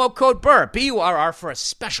with promo code BURR, B-U-R-R, for a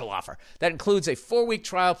special offer that includes a 4-week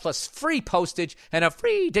trial plus free postage and a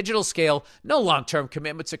free digital scale. No long-term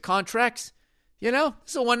commitments or contracts. You know,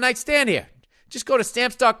 it's a one-night stand here. Just go to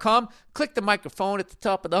Stamps.com, click the microphone at the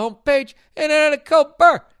top of the homepage, and enter the code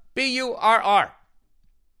BURR. B-U-R-R.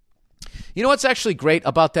 You know what's actually great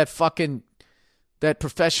about that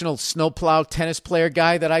professional snowplow tennis player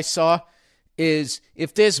guy that I saw is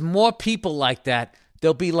if there's more people like that,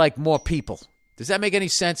 there'll be like more people. Does that make any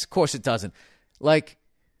sense? Of course it doesn't. Like,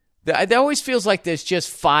 there always feels like there's just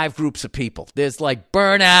 5 groups of people. There's like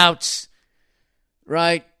burnouts,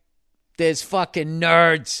 right? There's fucking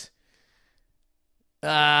nerds.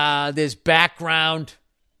 There's background.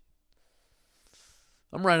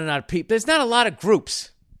 I'm running out of people. There's not a lot of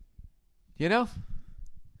groups, you know?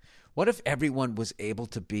 What if everyone was able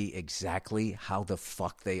to be exactly how the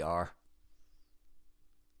fuck they are?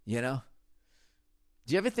 You know?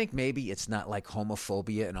 Do you ever think maybe it's not like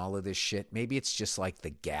homophobia and all of this shit? Maybe it's just like the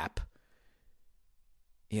Gap.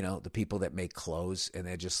 You know, the people that make clothes, and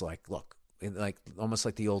they're just like, look, like almost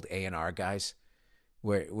like the old A&R guys,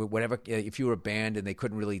 where whatever, if you were a band and they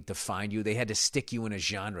couldn't really define you, they had to stick you in a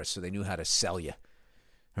genre so they knew how to sell you.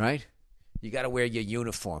 Right? You got to wear your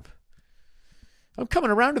uniform. I'm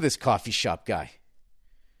coming around to this coffee shop guy.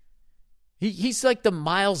 He's like the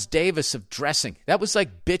Miles Davis of dressing. That was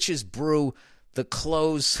like Bitches Brew, the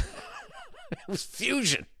clothes. It was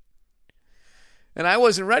fusion. And I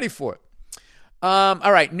wasn't ready for it. All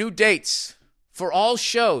right, new dates for all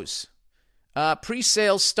shows.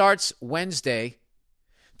 Pre-sale starts Wednesday.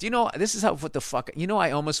 Do you know, this is how, what the fuck, you know,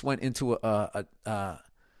 I almost went into a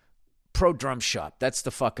Pro Drum Shop. That's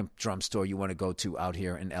the fucking drum store you want to go to out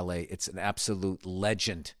here in LA. It's an absolute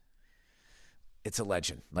legend. It's a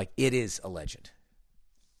legend. Like, it is a legend.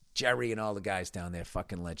 Jerry and all the guys down there,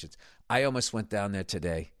 fucking legends. I almost went down there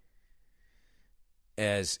today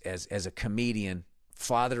as a comedian,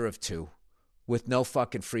 father of 2, with no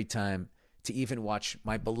fucking free time to even watch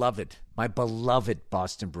my beloved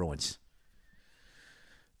Boston Bruins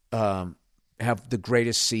have the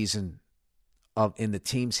greatest season in the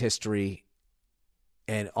team's history,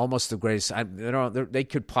 and almost the greatest. They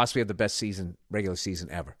could possibly have the best regular season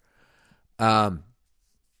ever.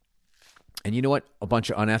 And you know what a bunch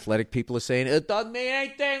of unathletic people are saying? It doesn't mean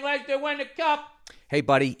anything like they win the cup. Hey,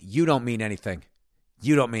 buddy, you don't mean anything.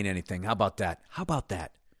 You don't mean anything. How about that? How about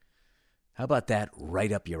that? How about that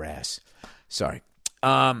right up your ass? Sorry.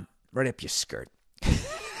 Right up your skirt. In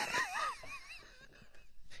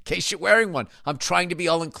case you're wearing one. I'm trying to be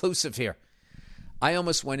all-inclusive here. I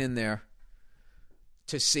almost went in there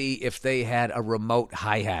to see if they had a remote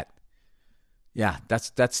hi-hat. Yeah, that's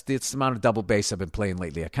the amount of double bass I've been playing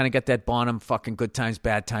lately. I kind of got that Bonham fucking good times,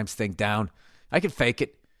 bad times thing down. I can fake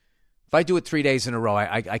it. If I do it 3 days in a row,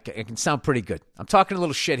 I can sound pretty good. I'm talking a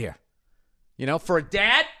little shit here. You know, for a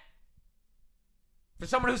dad, for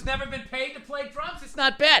someone who's never been paid to play drums, it's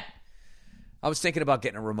not bad. I was thinking about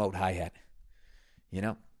getting a remote hi-hat. You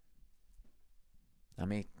know? I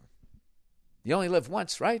mean, you only live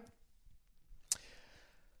once, right?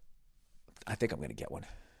 I think I'm going to get one.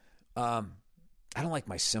 I don't like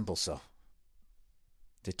my cymbals, though.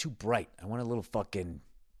 They're too bright. I want a little fucking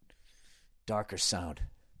darker sound,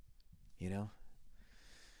 you know?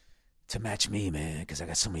 To match me, man, because I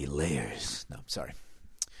got so many layers. No, I'm sorry.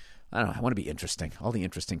 I don't know. I want to be interesting. All the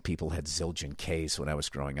interesting people had Zildjian Ks when I was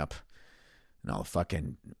growing up. And all the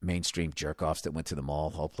fucking mainstream jerk-offs that went to the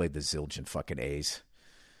mall all played the Zildjian fucking As.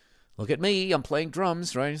 Look at me. I'm playing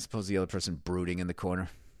drums, right? I suppose the other person brooding in the corner.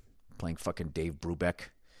 Playing fucking Dave Brubeck.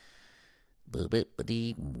 All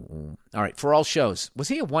right, for all shows. Was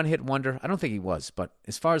he a one-hit wonder? I don't think he was, but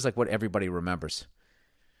as far as like what everybody remembers.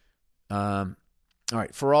 All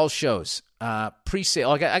right, for all shows.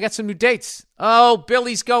 Pre-sale. I got some new dates. Oh,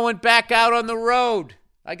 Billy's going back out on the road.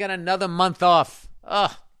 I got another month off.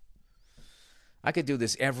 Ugh. I could do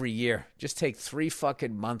this every year. Just take 3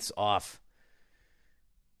 fucking months off.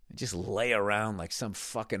 And just lay around like some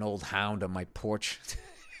fucking old hound on my porch.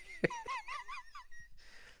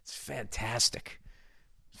 It's fantastic.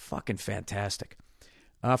 Fucking fantastic.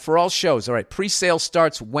 For all shows, all right, pre-sale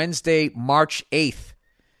starts Wednesday, March 8th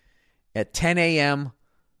at 10 a.m.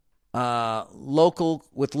 Local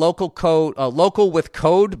with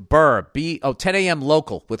code BUR. 10 a.m.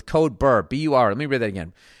 local with code BUR. B-U-R. Let me read that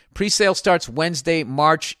again. Pre-sale starts Wednesday,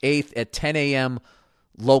 March 8th at 10 a.m.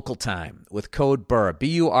 local time with code BUR.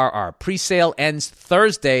 B-U-R-R. Pre-sale ends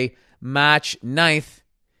Thursday, March 9th.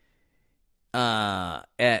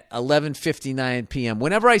 At 11:59 p.m.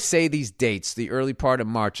 Whenever I say these dates, the early part of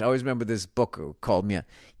March, I always remember this booker called me,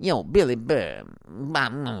 Billy Burr,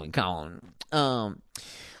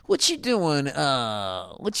 what you doing the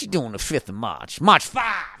 5th of March? March 5!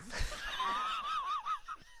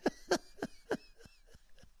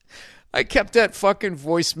 I kept that fucking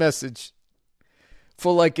voice message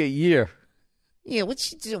for like a year. Yeah,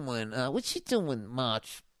 what you doing?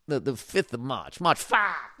 March, the 5th of March, March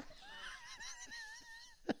 5!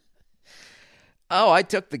 Oh, I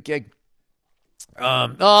took the gig.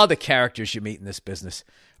 The characters you meet in this business.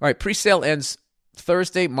 All right, pre-sale ends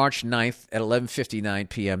Thursday, March 9th at 11:59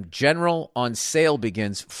 p.m. General on sale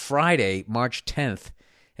begins Friday, March 10th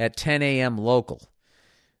at 10 a.m. local.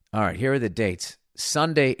 All right, here are the dates.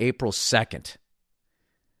 Sunday, April 2nd.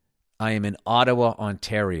 I am in Ottawa,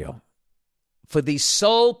 Ontario, for the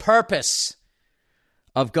sole purpose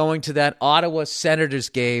of going to that Ottawa Senators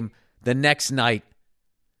game the next night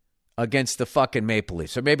against the fucking Maple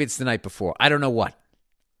Leafs. Or maybe it's the night before. I don't know what.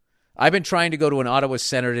 I've been trying to go to an Ottawa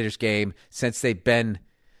Senators game since they've been,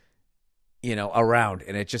 around,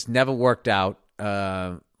 and it just never worked out.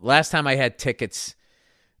 Last time I had tickets,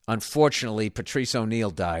 unfortunately, Patrice O'Neill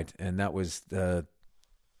died, and that was the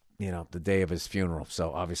day of his funeral.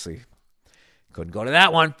 So obviously, couldn't go to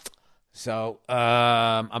that one. So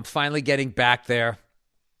I'm finally getting back there.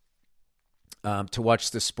 To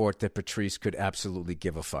watch the sport that Patrice could absolutely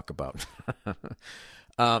give a fuck about.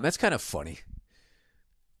 That's kind of funny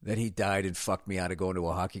that he died and fucked me out of going to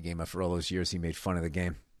a hockey game after all those years he made fun of the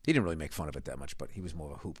game. He didn't really make fun of it that much, but he was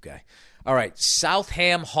more of a hoop guy. All right,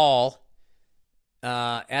 Southam Hall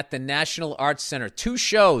at the National Arts Center. 2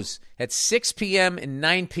 shows at 6 p.m. and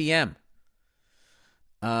 9 p.m.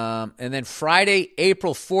 And then Friday,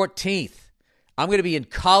 April 14th, I'm going to be in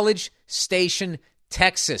College Station,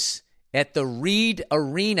 Texas, at the Reed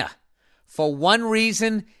Arena for one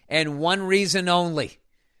reason and one reason only.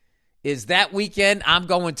 Is that weekend I'm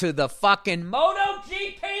going to the fucking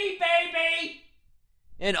MotoGP, baby,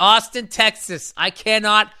 in Austin, Texas. I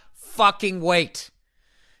cannot fucking wait.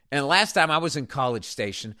 And last time I was in College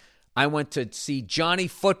Station, I went to see Johnny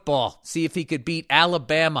Football, see if he could beat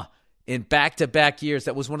Alabama in back-to-back years.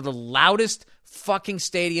 That was one of the loudest fucking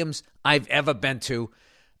stadiums I've ever been to.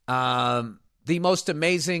 The most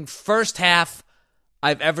amazing first half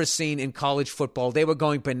I've ever seen in college football. They were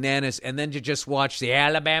going bananas, and then to just watch the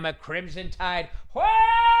Alabama Crimson Tide.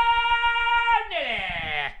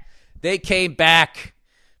 They came back,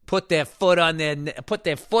 put their foot on their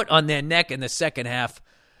neck in the second half.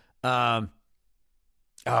 Oh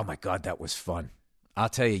my God, that was fun. I'll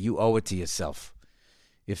tell you, you owe it to yourself.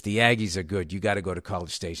 If the Aggies are good, you got to go to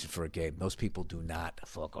College Station for a game. Those people do not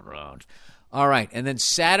fuck around. All right, and then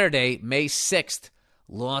Saturday, May 6th,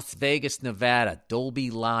 Las Vegas, Nevada,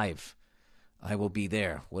 Dolby Live. I will be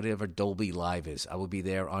there, whatever Dolby Live is. I will be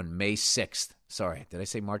there on May 6th. Sorry, did I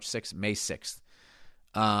say March 6th? May 6th.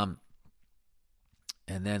 And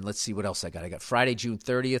then let's see what else I got. I got Friday, June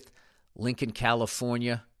 30th, Lincoln,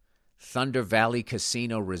 California, Thunder Valley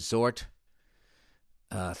Casino Resort.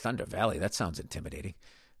 Thunder Valley, that sounds intimidating.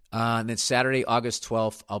 And then Saturday, August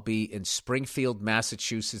 12th, I'll be in Springfield,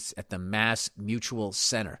 Massachusetts at the Mass Mutual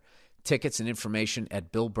Center. Tickets and information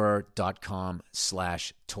at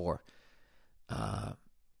billburr.com/tour.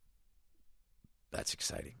 That's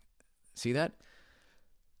exciting. See that?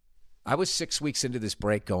 I was 6 weeks into this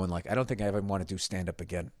break going like, I don't think I ever want to do stand-up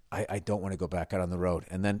again. I don't want to go back out on the road.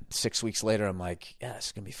 And then 6 weeks later, I'm like, yeah,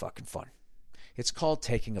 it's going to be fucking fun. It's called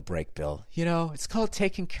taking a break, Bill. You know, it's called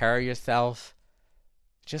taking care of yourself.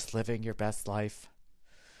 Just living your best life.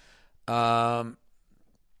 I'm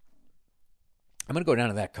going to go down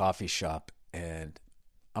to that coffee shop and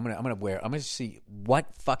I'm going to see what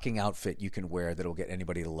fucking outfit you can wear that'll get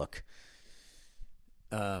anybody to look.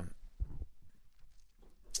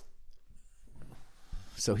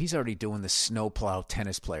 So he's already doing the snowplow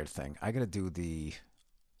tennis player thing. I got to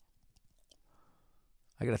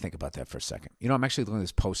think about that for a second. You know, I'm actually looking at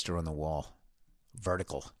this poster on the wall.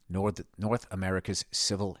 Vertical. North America's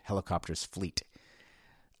Civil Helicopters Fleet.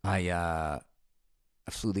 I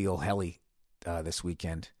flew the old heli this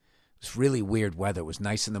weekend. It was really weird weather. It was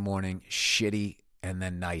nice in the morning, shitty, and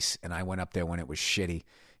then nice. And I went up there when it was shitty.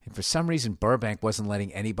 And for some reason, Burbank wasn't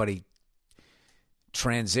letting anybody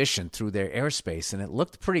transition through their airspace. And it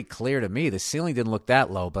looked pretty clear to me. The ceiling didn't look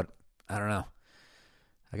that low, but I don't know.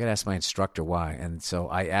 I got to ask my instructor why. And so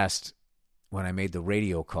I asked when I made the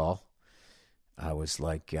radio call. I was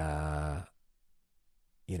like, it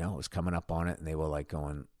was coming up on it. And they were like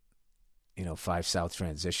going, 5 South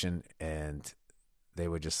transition. And they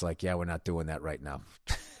were just like, yeah, we're not doing that right now.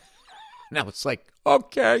 And I was like,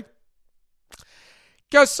 okay.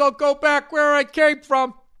 Guess I'll go back where I came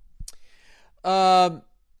from. Little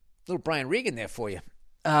Brian Regan there for you.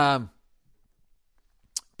 But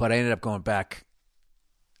I ended up going back.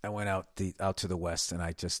 I went out to the west, and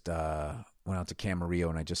I just went out to Camarillo,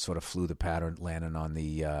 and I just sort of flew the pattern, landing on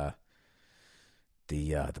the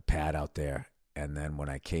pad out there. And then when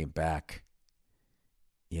I came back,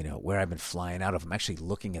 where I've been flying out of, I'm actually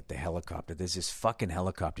looking at the helicopter. There's this fucking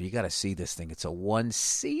helicopter. You got to see this thing. It's a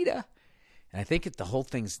one-seater. And I think the whole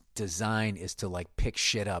thing's design is to, like, pick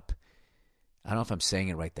shit up. I don't know if I'm saying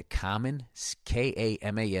it right. The Kaman,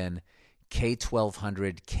 Kaman,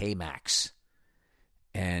 K1200 K-Max.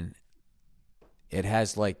 And it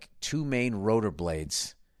has, like, 2 main rotor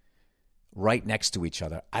blades right next to each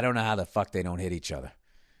other. I don't know how the fuck they don't hit each other.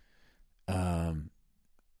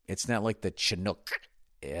 It's not like the Chinook.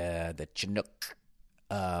 The Chinook.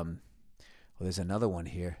 There's another one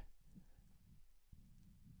here.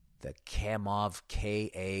 The Kamov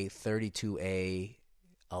KA32A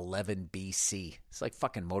 11BC. It's like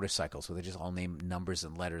fucking motorcycles where they just all name numbers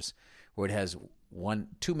and letters. Where it has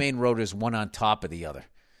 2 main rotors, one on top of the other.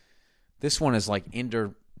 This one is like I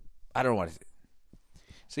don't know what.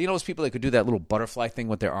 So those people that could do that little butterfly thing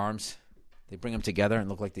with their arms? They bring them together and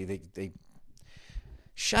look like they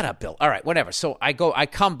Shut up, Bill. All right, whatever. So I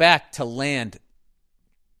come back to land,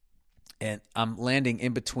 and I'm landing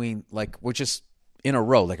in between, like, we're just in a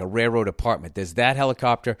row, like a railroad apartment. There's that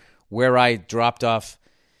helicopter where I dropped off,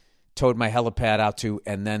 towed my helipad out to,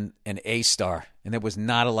 and then an A-Star. And there was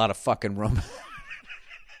not a lot of fucking room.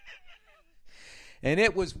 And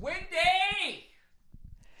it was windy.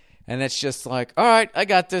 And it's just like, all right, I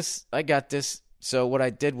got this. So what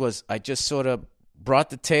I did was I just sort of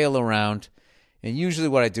brought the tail around. And usually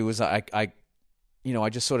what I do is I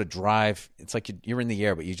just sort of drive. It's like you're in the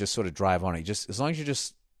air, but you just sort of drive on it. As long as you're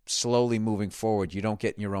just slowly moving forward, you don't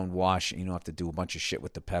get in your own wash, and you don't have to do a bunch of shit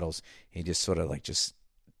with the pedals. You just sort of like just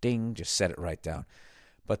ding, just set it right down.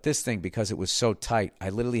 But this thing, because it was so tight, I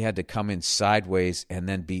literally had to come in sideways and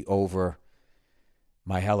then be over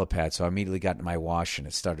my helipad. So I immediately got in my wash, and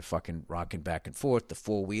it started fucking rocking back and forth. The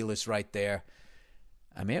 4-wheeler's right there.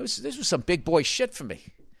 I mean, this was some big boy shit for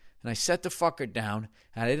me. And I set the fucker down,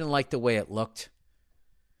 and I didn't like the way it looked.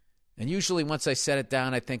 And usually once I set it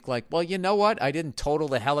down, I think like, well, you know what? I didn't total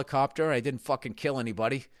the helicopter. I didn't fucking kill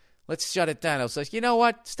anybody. Let's shut it down. I was like, you know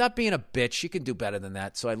what? Stop being a bitch. You can do better than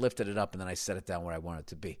that. So I lifted it up, and then I set it down where I wanted it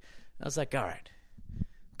to be. I was like, all right.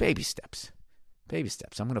 baby steps. Baby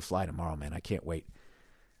steps. I'm going to fly tomorrow, man. I can't wait.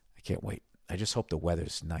 I just hope the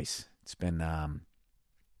weather's nice. It's been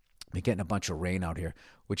getting a bunch of rain out here,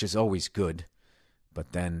 which is always good.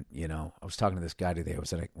 But then, I was talking to this guy today. I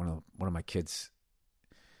was at one of my kids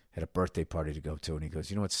had a birthday party to go to, and he goes,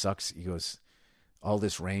 you know what sucks? He goes, all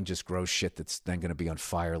this rain just grows shit that's then going to be on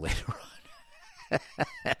fire later on.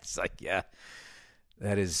 It's like, yeah,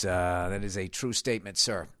 that is a true statement,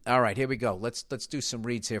 sir. All right, here we go. Let's do some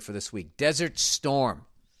reads here for this week. Desert Storm.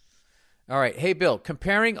 All right, hey, Bill,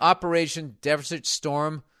 comparing Operation Desert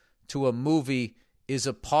Storm to a movie is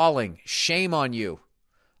appalling. Shame on you.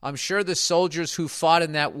 I'm sure the soldiers who fought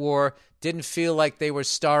in that war didn't feel like they were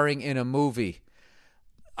starring in a movie.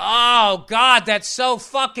 Oh, God, that's so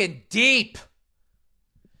fucking deep.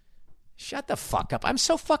 Shut the fuck up. I'm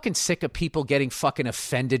so fucking sick of people getting fucking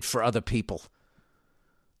offended for other people.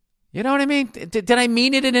 You know what I mean? Did I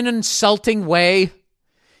mean it in an insulting way?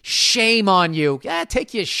 Shame on you. Yeah,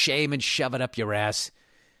 take your shame and shove it up your ass.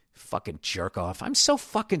 Fucking jerk off. I'm so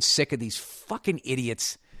fucking sick of these fucking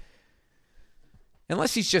idiots.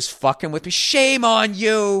 Unless he's just fucking with me. Shame on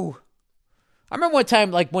you. I remember one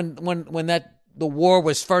time, like when the war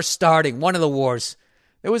was first starting, one of the wars,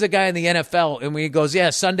 there was a guy in the NFL, and he goes,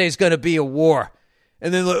 yeah, Sunday's going to be a war.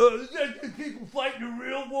 And then like, oh, is that people fighting a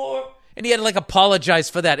real war? And he had to like apologize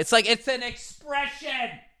for that. It's like, it's an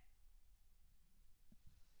expression.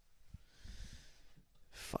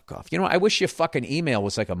 Fuck off. You know what? I wish your fucking email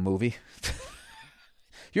was like a movie.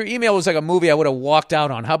 Your email was like a movie I would have walked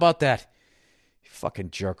out on. How about that? You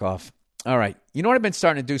fucking jerk off. All right. You know what I've been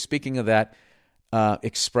starting to do, speaking of that,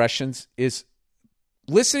 expressions, is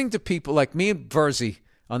listening to people like me and Verzi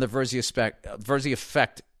on the Verzi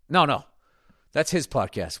Effect. No. That's his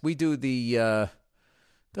podcast. We do the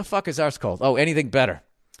fuck is ours called? Oh, Anything Better.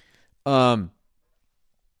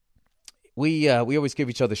 We always give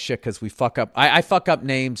each other shit because we fuck up. I fuck up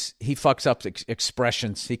names. He fucks up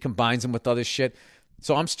expressions. He combines them with other shit.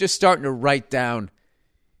 So I'm just starting to write down.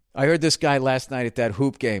 I heard this guy last night at that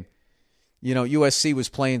hoop game. USC was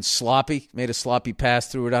playing sloppy, made a sloppy pass,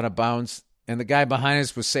 threw it out of bounds. And the guy behind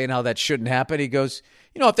us was saying how that shouldn't happen. He goes,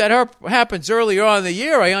 if that happens earlier on in the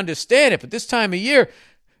year, I understand it. But this time of year,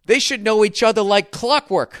 they should know each other like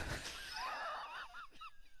clockwork.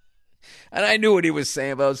 And I knew what he was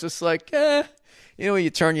saying, but I was just like, when you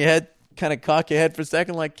turn your head, kind of cock your head for a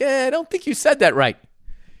second, like, I don't think you said that right.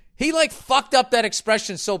 He like fucked up that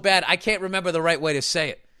expression so bad, I can't remember the right way to say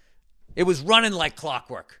it. It was running like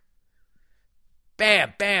clockwork.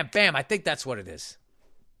 Bam, bam, bam. I think that's what it is.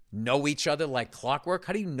 Know each other like clockwork?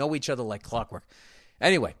 How do you know each other like clockwork?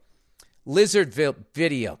 Anyway, lizard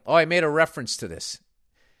video. Oh, I made a reference to this.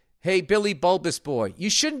 Hey, Billy Bulbous Boy,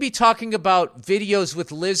 you shouldn't be talking about videos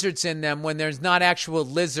with lizards in them when there's not actual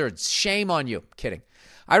lizards. Shame on you. Kidding.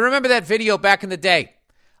 I remember that video back in the day.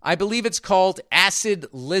 I believe it's called Acid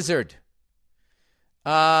Lizard.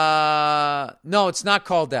 No, it's not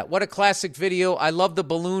called that. What a classic video. I love the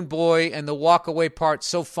balloon boy and the walk away part.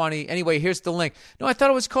 So funny. Anyway, here's the link. No, I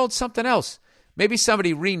thought it was called something else. Maybe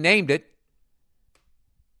somebody renamed it.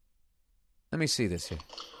 Let me see this here.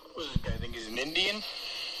 What is this guy? Think he's an Indian?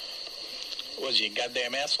 Was he a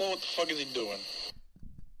goddamn asshole? What the fuck is he doing?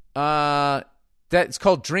 That's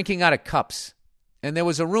called Drinking Out of Cups. And there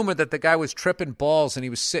was a rumor that the guy was tripping balls and he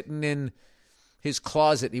was sitting in his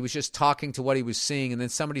closet. He was just talking to what he was seeing. And then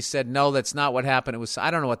somebody said, no, that's not what happened.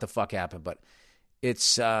 I don't know what the fuck happened, but it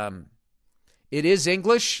is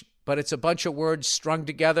English, but it's a bunch of words strung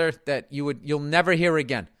together that you'll never hear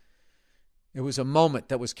again. It was a moment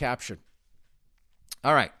that was captured.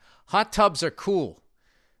 All right. Hot tubs are cool.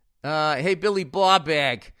 Hey, Billy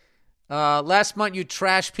Blawbag. Last month you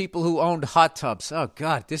trashed people who owned hot tubs. Oh,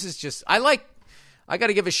 God. This is just... I got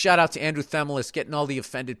to give a shout out to Andrew Themelis getting all the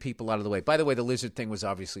offended people out of the way. By the way, the lizard thing was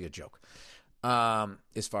obviously a joke.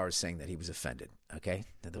 As far as saying that he was offended. Okay?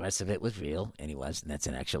 The rest of it was real, and he was, and that's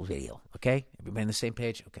an actual video. Okay? Everybody on the same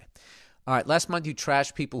page? Okay. All right. Last month you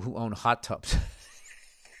trashed people who own hot tubs.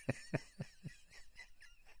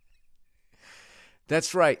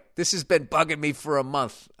 That's right. This has been bugging me for a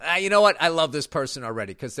month. You know what? I love this person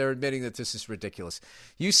already because they're admitting that this is ridiculous.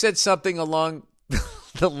 You said something along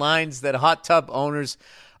the lines that hot tub owners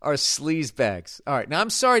are sleazebags. All right. Now, I'm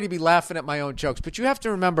sorry to be laughing at my own jokes, but you have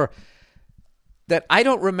to remember that I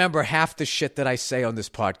don't remember half the shit that I say on this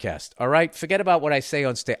podcast. All right? Forget about what I say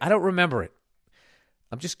on stage. I don't remember it.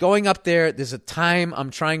 I'm just going up there. There's a time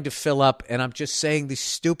I'm trying to fill up, and I'm just saying the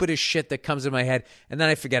stupidest shit that comes in my head, and then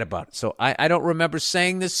I forget about it. So I don't remember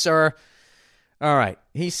saying this, sir. All right.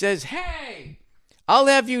 He says, hey, I'll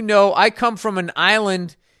have you know I come from an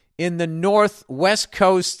island in the northwest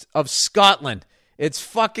coast of Scotland. It's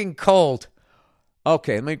fucking cold.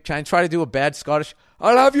 Okay, let me try to do a bad Scottish.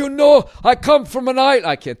 I'll have you know, I come from an island.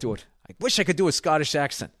 I can't do it. I wish I could do a Scottish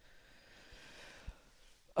accent.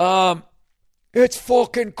 It's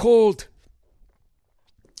fucking cold.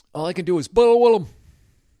 All I can do is Bulla Willem.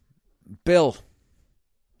 Bill.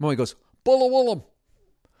 Well, he goes, Bulla Willem.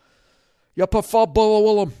 You prefer Bulla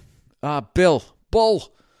Willem. Bill.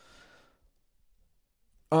 Bull.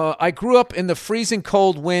 I grew up in the freezing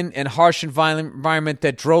cold wind and harsh environment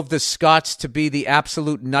that drove the Scots to be the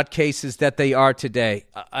absolute nutcases that they are today.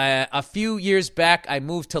 A few years back, I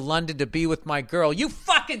moved to London to be with my girl. You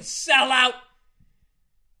fucking sellout!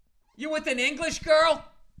 You with an English girl?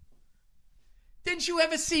 Didn't you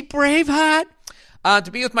ever see Braveheart?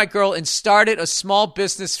 To be with my girl and started a small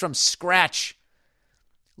business from scratch.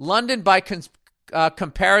 London, by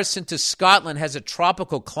comparison to Scotland, has a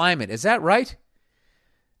tropical climate. Is that right?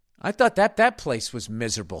 I thought that place was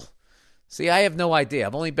miserable. See, I have no idea.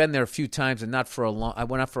 I've only been there a few times and not for a long. I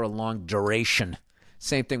went out for a long duration.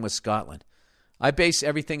 Same thing with Scotland. I base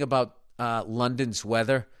everything about London's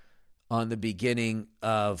weather on the beginning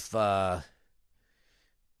of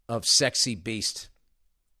Sexy Beast.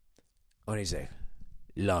 What do you say?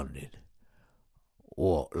 London.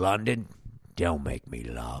 Oh, London, don't make me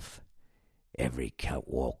laugh. Every cat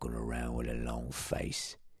walking around with a long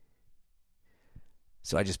face.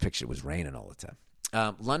 So I just pictured it was raining all the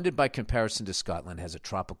time. London, by comparison to Scotland, has a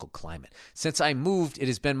tropical climate. Since I moved, it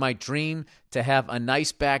has been my dream to have a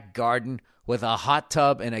nice back garden with a hot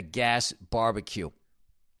tub and a gas barbecue.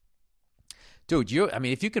 Dude,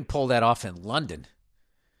 if you can pull that off in London,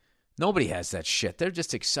 nobody has that shit. They're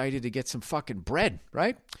just excited to get some fucking bread,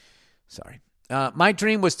 right? Sorry. My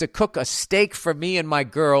dream was to cook a steak for me and my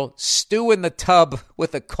girl, stew in the tub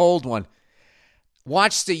with a cold one.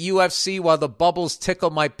 Watch the UFC while the bubbles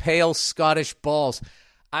tickle my pale Scottish balls.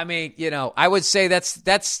 I mean, I would say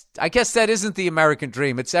that's. I guess that isn't the American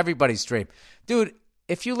dream. It's everybody's dream. Dude,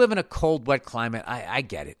 if you live in a cold, wet climate, I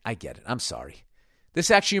get it. I get it. I'm sorry.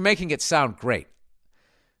 You're making it sound great.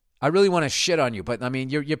 I really want to shit on you, but I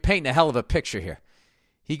mean, you're painting a hell of a picture here.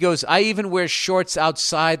 He goes, I even wear shorts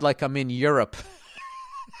outside like I'm in Europe.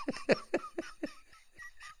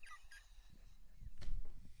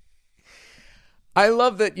 I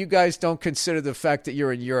love that you guys don't consider the fact that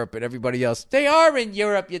you're in Europe and everybody else. They are in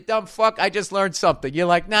Europe, you dumb fuck. I just learned something. You're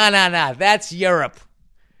like, nah, that's Europe.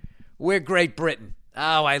 We're Great Britain.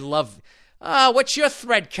 Oh, I love. What's your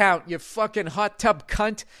thread count, you fucking hot tub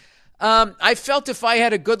cunt? I felt if I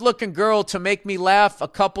had a good-looking girl to make me laugh, a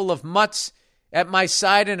couple of mutts at my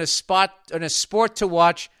side and a sport to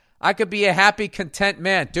watch, I could be a happy, content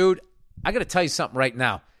man. Dude, I got to tell you something right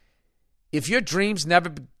now. If your dreams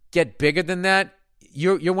never get bigger than that,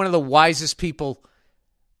 you're one of the wisest people,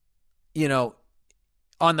 on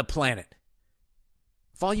the planet.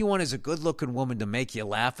 If all you want is a good-looking woman to make you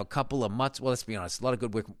laugh, a couple of mutts, well, let's be honest, a lot of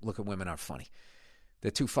good-looking women aren't funny. They're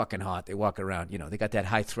too fucking hot. They walk around, they got that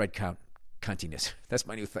high thread count cuntiness. That's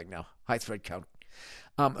my new thing now, high thread count.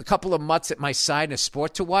 A couple of mutts at my side and a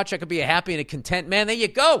sport to watch, I could be a happy and a content man. There you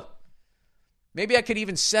go. Maybe I could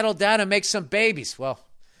even settle down and make some babies. Well,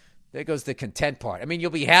 there goes the content part. I mean,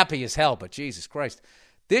 you'll be happy as hell, but Jesus Christ.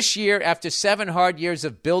 This year, after 7 hard years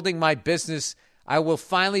of building my business, I will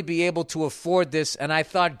finally be able to afford this. And I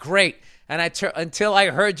thought, great. And until I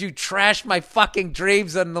heard you trash my fucking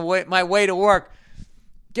dreams on my way to work.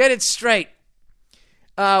 Get it straight.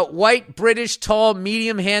 White, British, tall,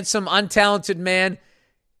 medium, handsome, untalented man.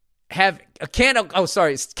 Can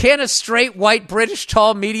a straight, white, British,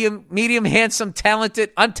 tall, medium, handsome,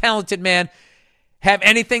 untalented man have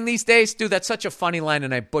anything these days? Dude, that's such a funny line,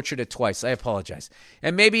 and I butchered it twice. I apologize.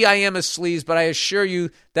 And maybe I am a sleaze, but I assure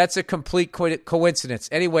you that's a complete coincidence.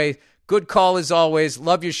 Anyway, good call as always.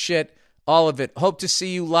 Love your shit, all of it. Hope to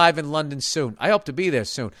see you live in London soon. I hope to be there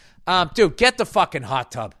soon. Dude, get the fucking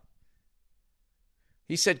hot tub.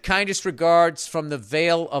 He said, kindest regards from the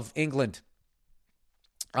Vale of England.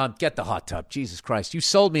 Get the hot tub. Jesus Christ. You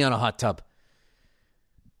sold me on a hot tub.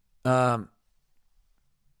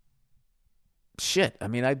 Shit. I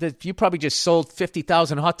mean, you probably just sold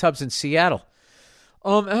 50,000 hot tubs in Seattle.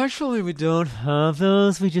 Actually, we don't have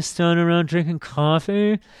those. We just stand around drinking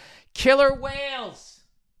coffee. Killer whales.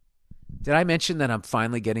 Did I mention that I'm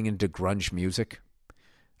finally getting into grunge music?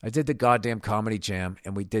 I did the goddamn Comedy Jam,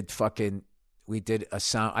 and we did a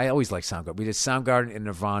sound. I always like Soundgarden. We did Soundgarden and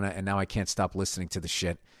Nirvana, and now I can't stop listening to the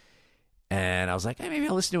shit. And I was like, hey, maybe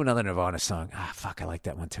I'll listen to another Nirvana song. Fuck, I like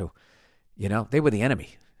that one too. They were the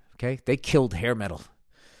enemy. Okay, they killed hair metal,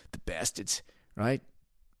 the bastards, right?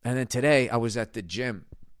 And then today I was at the gym,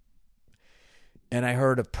 and I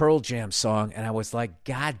heard a Pearl Jam song, and I was like,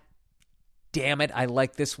 God damn it, I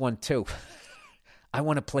like this one too. I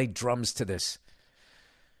want to play drums to this.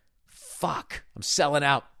 Fuck, I'm selling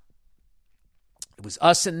out. It was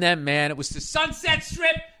us and them, man. It was the Sunset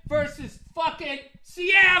Strip versus fucking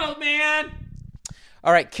Seattle, man.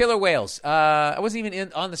 All right, killer whales. I wasn't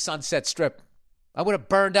even on the Sunset Strip. I would have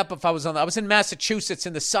burned up if I was I was in Massachusetts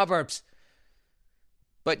in the suburbs.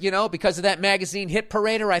 But, you know, because of that magazine Hit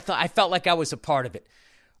Parader, I felt like I was a part of it.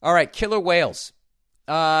 All right, killer whales.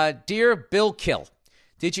 Dear Bill Kill,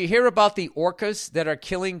 did you hear about the orcas that are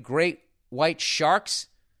killing great white sharks?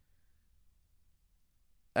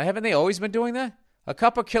 Haven't they always been doing that? A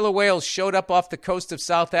couple killer whales showed up off the coast of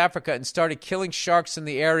South Africa and started killing sharks in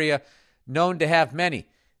the area known to have many.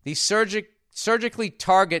 They surgically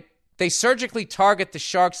target the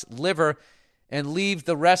shark's liver and leave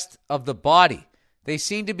the rest of the body. They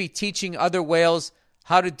seem to be teaching other whales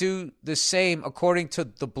how to do the same, according to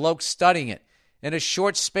the bloke studying it. In a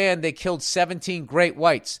short span, they killed 17 great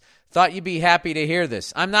whites. Thought you'd be happy to hear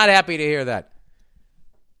this. I'm not happy to hear that.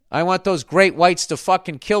 I want those great whites to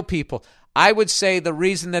fucking kill people. I would say the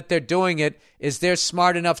reason that they're doing it is they're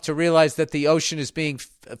smart enough to realize that the ocean is being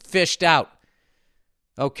fished out.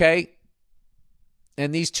 Okay?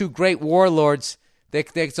 And these two great warlords,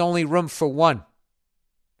 there's only room for one.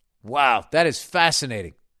 Wow, that is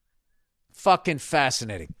fascinating. Fucking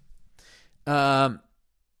fascinating.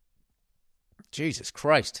 Jesus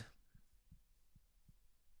Christ.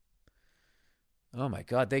 Oh my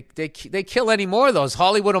God, they kill any more of those.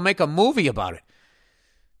 Hollywood will make a movie about it.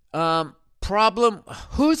 Problem,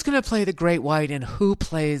 who's going to play the great white and who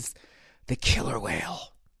plays the killer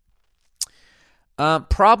whale?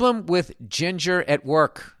 Problem with ginger at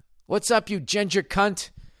work. What's up, you ginger cunt?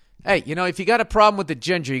 Hey, you know, if you got a problem with the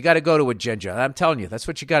ginger, you got to go to a ginger. I'm telling you, that's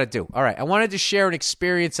what you got to do. All right, I wanted to share an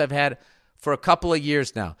experience I've had for a couple of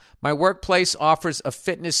years now. My workplace offers a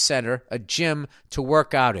fitness center, a gym, to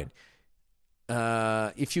work out in.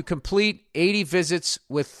 If you complete 80 visits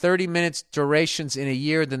with 30 minutes durations in a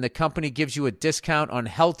year, then the company gives you a discount on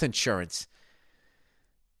health insurance.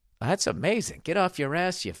 That's amazing. Get off your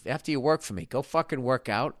ass after you work for me. Go fucking work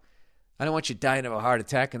out. I don't want you dying of a heart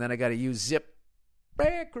attack, and then I got to use Zip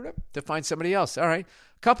to find somebody else. All right.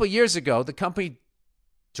 A couple of years ago, the company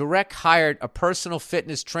direct hired a personal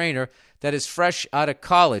fitness trainer that is fresh out of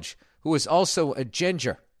college who is also a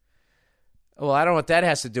ginger. Well, I don't know what that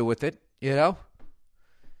has to do with it, you know?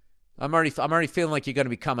 I'm already feeling like you're going to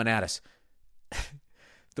be coming at us.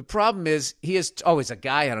 The problem is he's a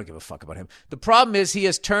guy. I don't give a fuck about him. The problem is he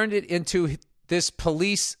has turned it into this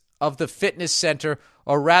police of the fitness center,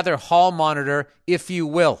 or rather hall monitor, if you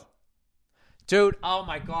will. Dude, oh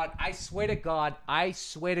my God, I swear to God,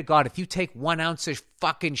 if you take 1 ounce of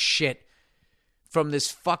fucking shit from this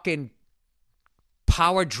fucking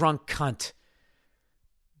power drunk cunt,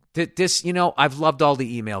 this, you know, I've loved all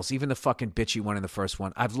the emails, even the fucking bitchy one in the first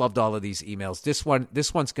one. I've loved all of these emails. This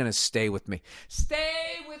one's going to stay with me.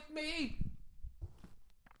 Stay with me.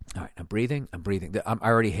 All right, I'm breathing. I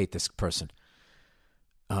already hate this person.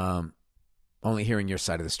 Only hearing your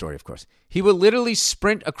side of the story, of course. He will literally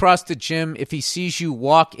sprint across the gym if he sees you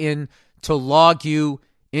walk in to log you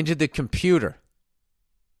into the computer.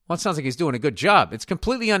 Well, it sounds like he's doing a good job. It's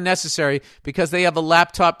completely unnecessary because they have a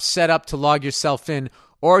laptop set up to log yourself in,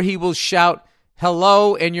 or he will shout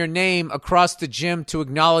hello and your name across the gym to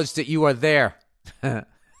acknowledge that you are there. You're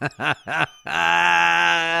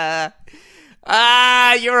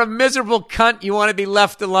a miserable cunt. You want to be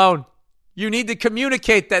left alone. You need to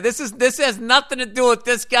communicate that. This has nothing to do with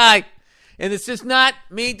this guy. And it's just not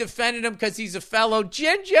me defending him because he's a fellow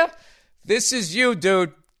ginger. This is you,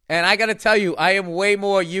 dude. And I got to tell you, I am way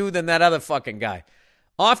more you than that other fucking guy.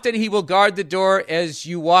 Often he will guard the door as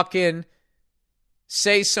you walk in,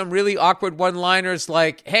 say some really awkward one-liners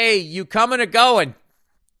like, hey, you coming or going?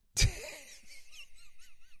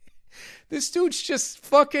 This dude's just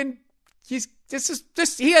fucking,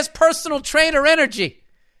 he has personal trainer energy.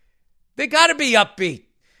 They got to be upbeat.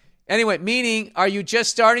 Anyway, meaning, are you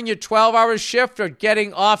just starting your 12-hour shift or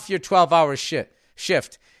getting off your 12-hour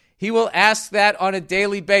shift? He will ask that on a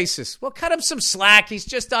daily basis. Well, cut him some slack. He's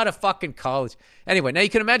just out of fucking college. Anyway, now you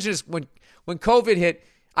can imagine this, when COVID hit,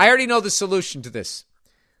 I already know the solution to this.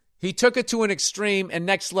 He took it to an extreme and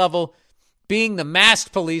next level, being the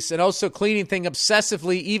mask police and also cleaning things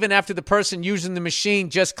obsessively even after the person using the machine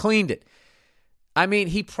just cleaned it. I mean,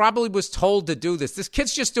 he probably was told to do this. This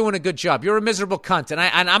kid's just doing a good job. You're a miserable cunt, and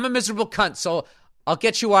I'm a miserable cunt, so I'll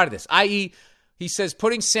get you out of this. I.e., he says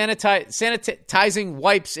putting sanitizing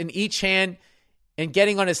wipes in each hand and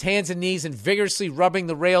getting on his hands and knees and vigorously rubbing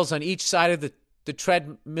the rails on each side of the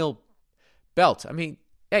treadmill belt. I mean,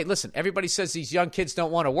 hey, listen, everybody says these young kids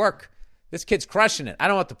don't want to work. This kid's crushing it. I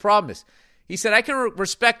don't know what the problem is. He said, I can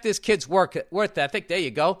respect this kid's work ethic. There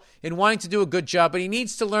you go. In wanting to do a good job. But he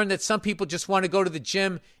needs to learn that some people just want to go to the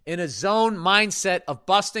gym in a zone mindset of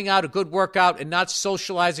busting out a good workout and not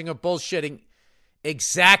socializing or bullshitting.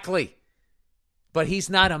 Exactly. But he's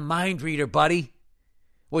not a mind reader, buddy.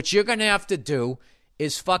 What you're going to have to do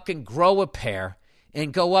is fucking grow a pair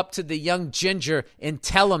and go up to the young ginger and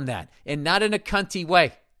tell him that. And not in a cunty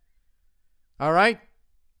way. All right?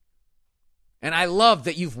 And I love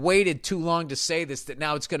that you've waited too long to say this, that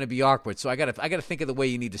now it's going to be awkward. So I got to think of the way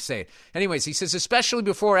you need to say it. Anyways, he says, especially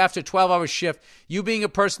before or after a 12-hour shift, you being a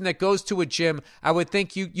person that goes to a gym, I would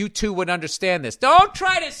think you two would understand this. Don't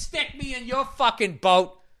try to stick me in your fucking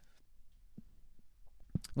boat.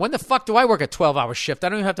 When the fuck do I work a 12-hour shift? I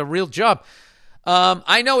don't even have the real job.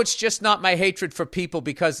 I know it's just not my hatred for people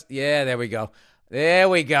because, yeah, there we go. There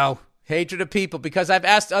we go. Hatred of people, because I've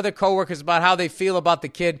asked other coworkers about how they feel about the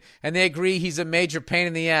kid, and they agree he's a major pain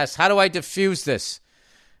in the ass. How do I diffuse this?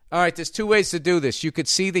 All right, there's two ways to do this. You could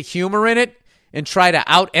see the humor in it and try to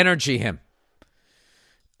out-energy him.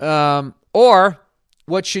 Or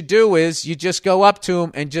what you do is you just go up to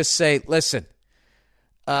him and just say, listen,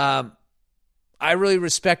 I really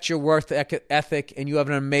respect your work ethic, and you have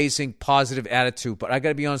an amazing positive attitude, but I got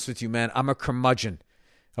to be honest with you, man. I'm a curmudgeon,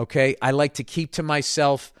 okay? I like to keep to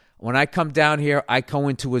myself. When I come down here, I go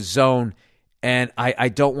into a zone, and I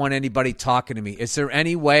don't want anybody talking to me. Is there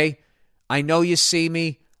any way? I know you see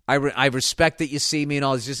me. I respect that you see me and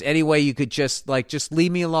all. Is just any way you could just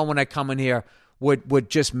leave me alone when I come in here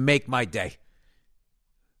would just make my day.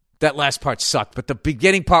 That last part sucked, but the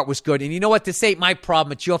beginning part was good. And you know what? This ain't my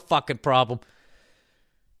problem. It's your fucking problem.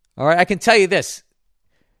 All right, I can tell you this.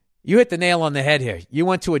 You hit the nail on the head here. You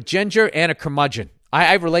went to a ginger and a curmudgeon.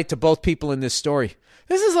 I relate to both people in this story.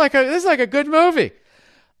 This is like a good movie.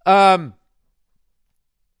 Yeah.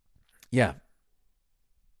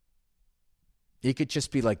 You could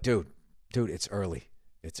just be like, dude, it's early.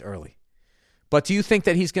 It's early. But do you think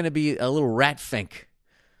that he's going to be a little rat fink,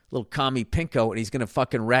 a little commie pinko, and he's going to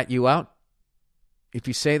fucking rat you out if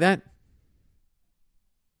you say that?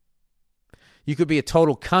 You could be a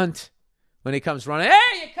total cunt when he comes running.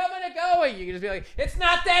 Hey, you coming or going? You could just be like, it's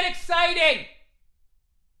not that exciting.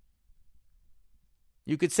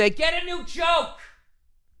 You could say, get a new joke.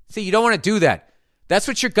 See, you don't want to do that. That's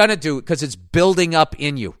what you're going to do because it's building up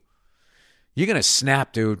in you. You're going to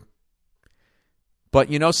snap, dude. But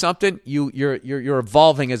you know something? You're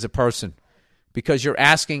evolving as a person because you're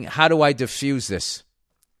asking, how do I diffuse this?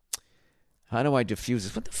 How do I diffuse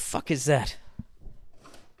this? What the fuck is that?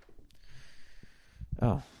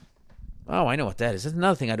 Oh, I know what that is. That's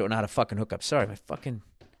another thing I don't know how to fucking hook up. Sorry,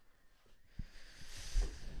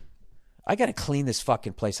 I got to clean this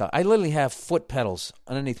fucking place out. I literally have foot pedals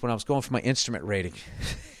underneath when I was going for my instrument rating.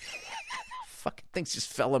 Fucking things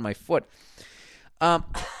just fell on my foot.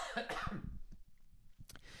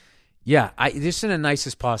 Yeah, just in the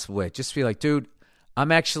nicest possible way. Just be like, dude,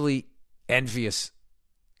 I'm actually envious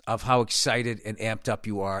of how excited and amped up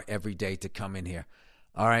you are every day to come in here.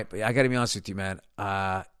 All right, but I got to be honest with you, man.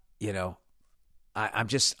 I'm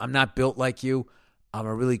not built like you. I'm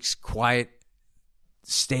a really quiet,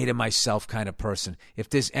 stay to myself kind of person. If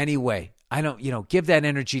there's any way, I don't, give that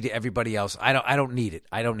energy to everybody else. I don't need it.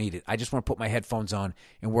 I don't need it. I just want to put my headphones on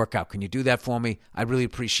and work out. Can you do that for me? I'd really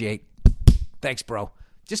appreciate. Thanks, bro.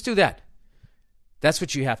 Just do that. That's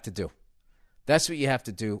what you have to do. That's what you have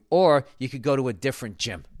to do. Or you could go to a different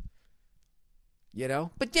gym.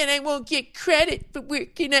 But then I won't get credit for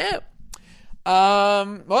working out.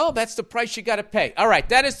 Well, that's the price you got to pay. All right,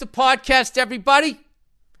 that is the podcast, everybody.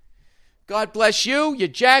 God bless you, your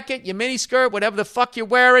jacket, your miniskirt, whatever the fuck you're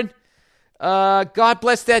wearing. God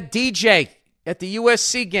bless that DJ at the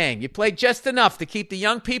USC game. You played just enough to keep the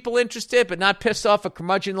young people interested, but not piss off a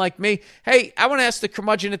curmudgeon like me. Hey, I want to ask the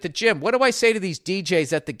curmudgeon at the gym, what do I say to these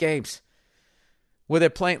DJs at the games? Where they're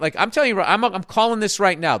playing, like I'm telling you, I'm calling this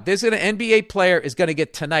right now. There's an NBA player is going to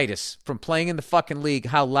get tinnitus from playing in the fucking league.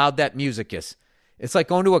 How loud that music is. It's like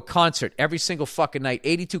going to a concert every single fucking night.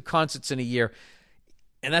 82 concerts in a year,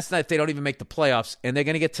 and that's not if they don't even make the playoffs. And they're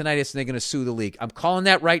going to get tinnitus and they're going to sue the league. I'm calling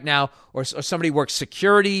that right now. Or somebody works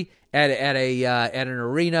security at an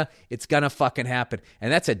arena. It's going to fucking happen,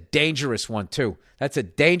 and that's a dangerous one too. That's a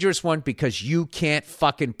dangerous one because you can't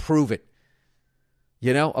fucking prove it.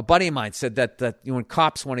 A buddy of mine said that when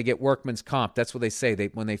cops want to get workman's comp, that's what they say.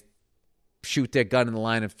 When they shoot their gun in the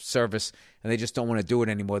line of service and they just don't want to do it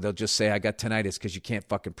anymore, they'll just say, I got tinnitus because you can't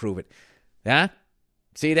fucking prove it. Yeah?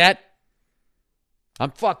 See that? I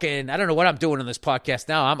don't know what I'm doing on this podcast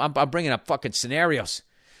now. I'm bringing up fucking scenarios.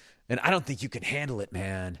 And I don't think you can handle it,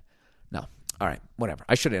 man. No. All right, whatever.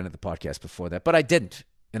 I should have ended the podcast before that, but I didn't,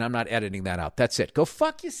 and I'm not editing that out. That's it. Go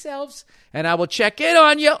fuck yourselves, and I will check in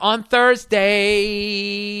on you on Thursday.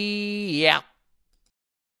 Yeah.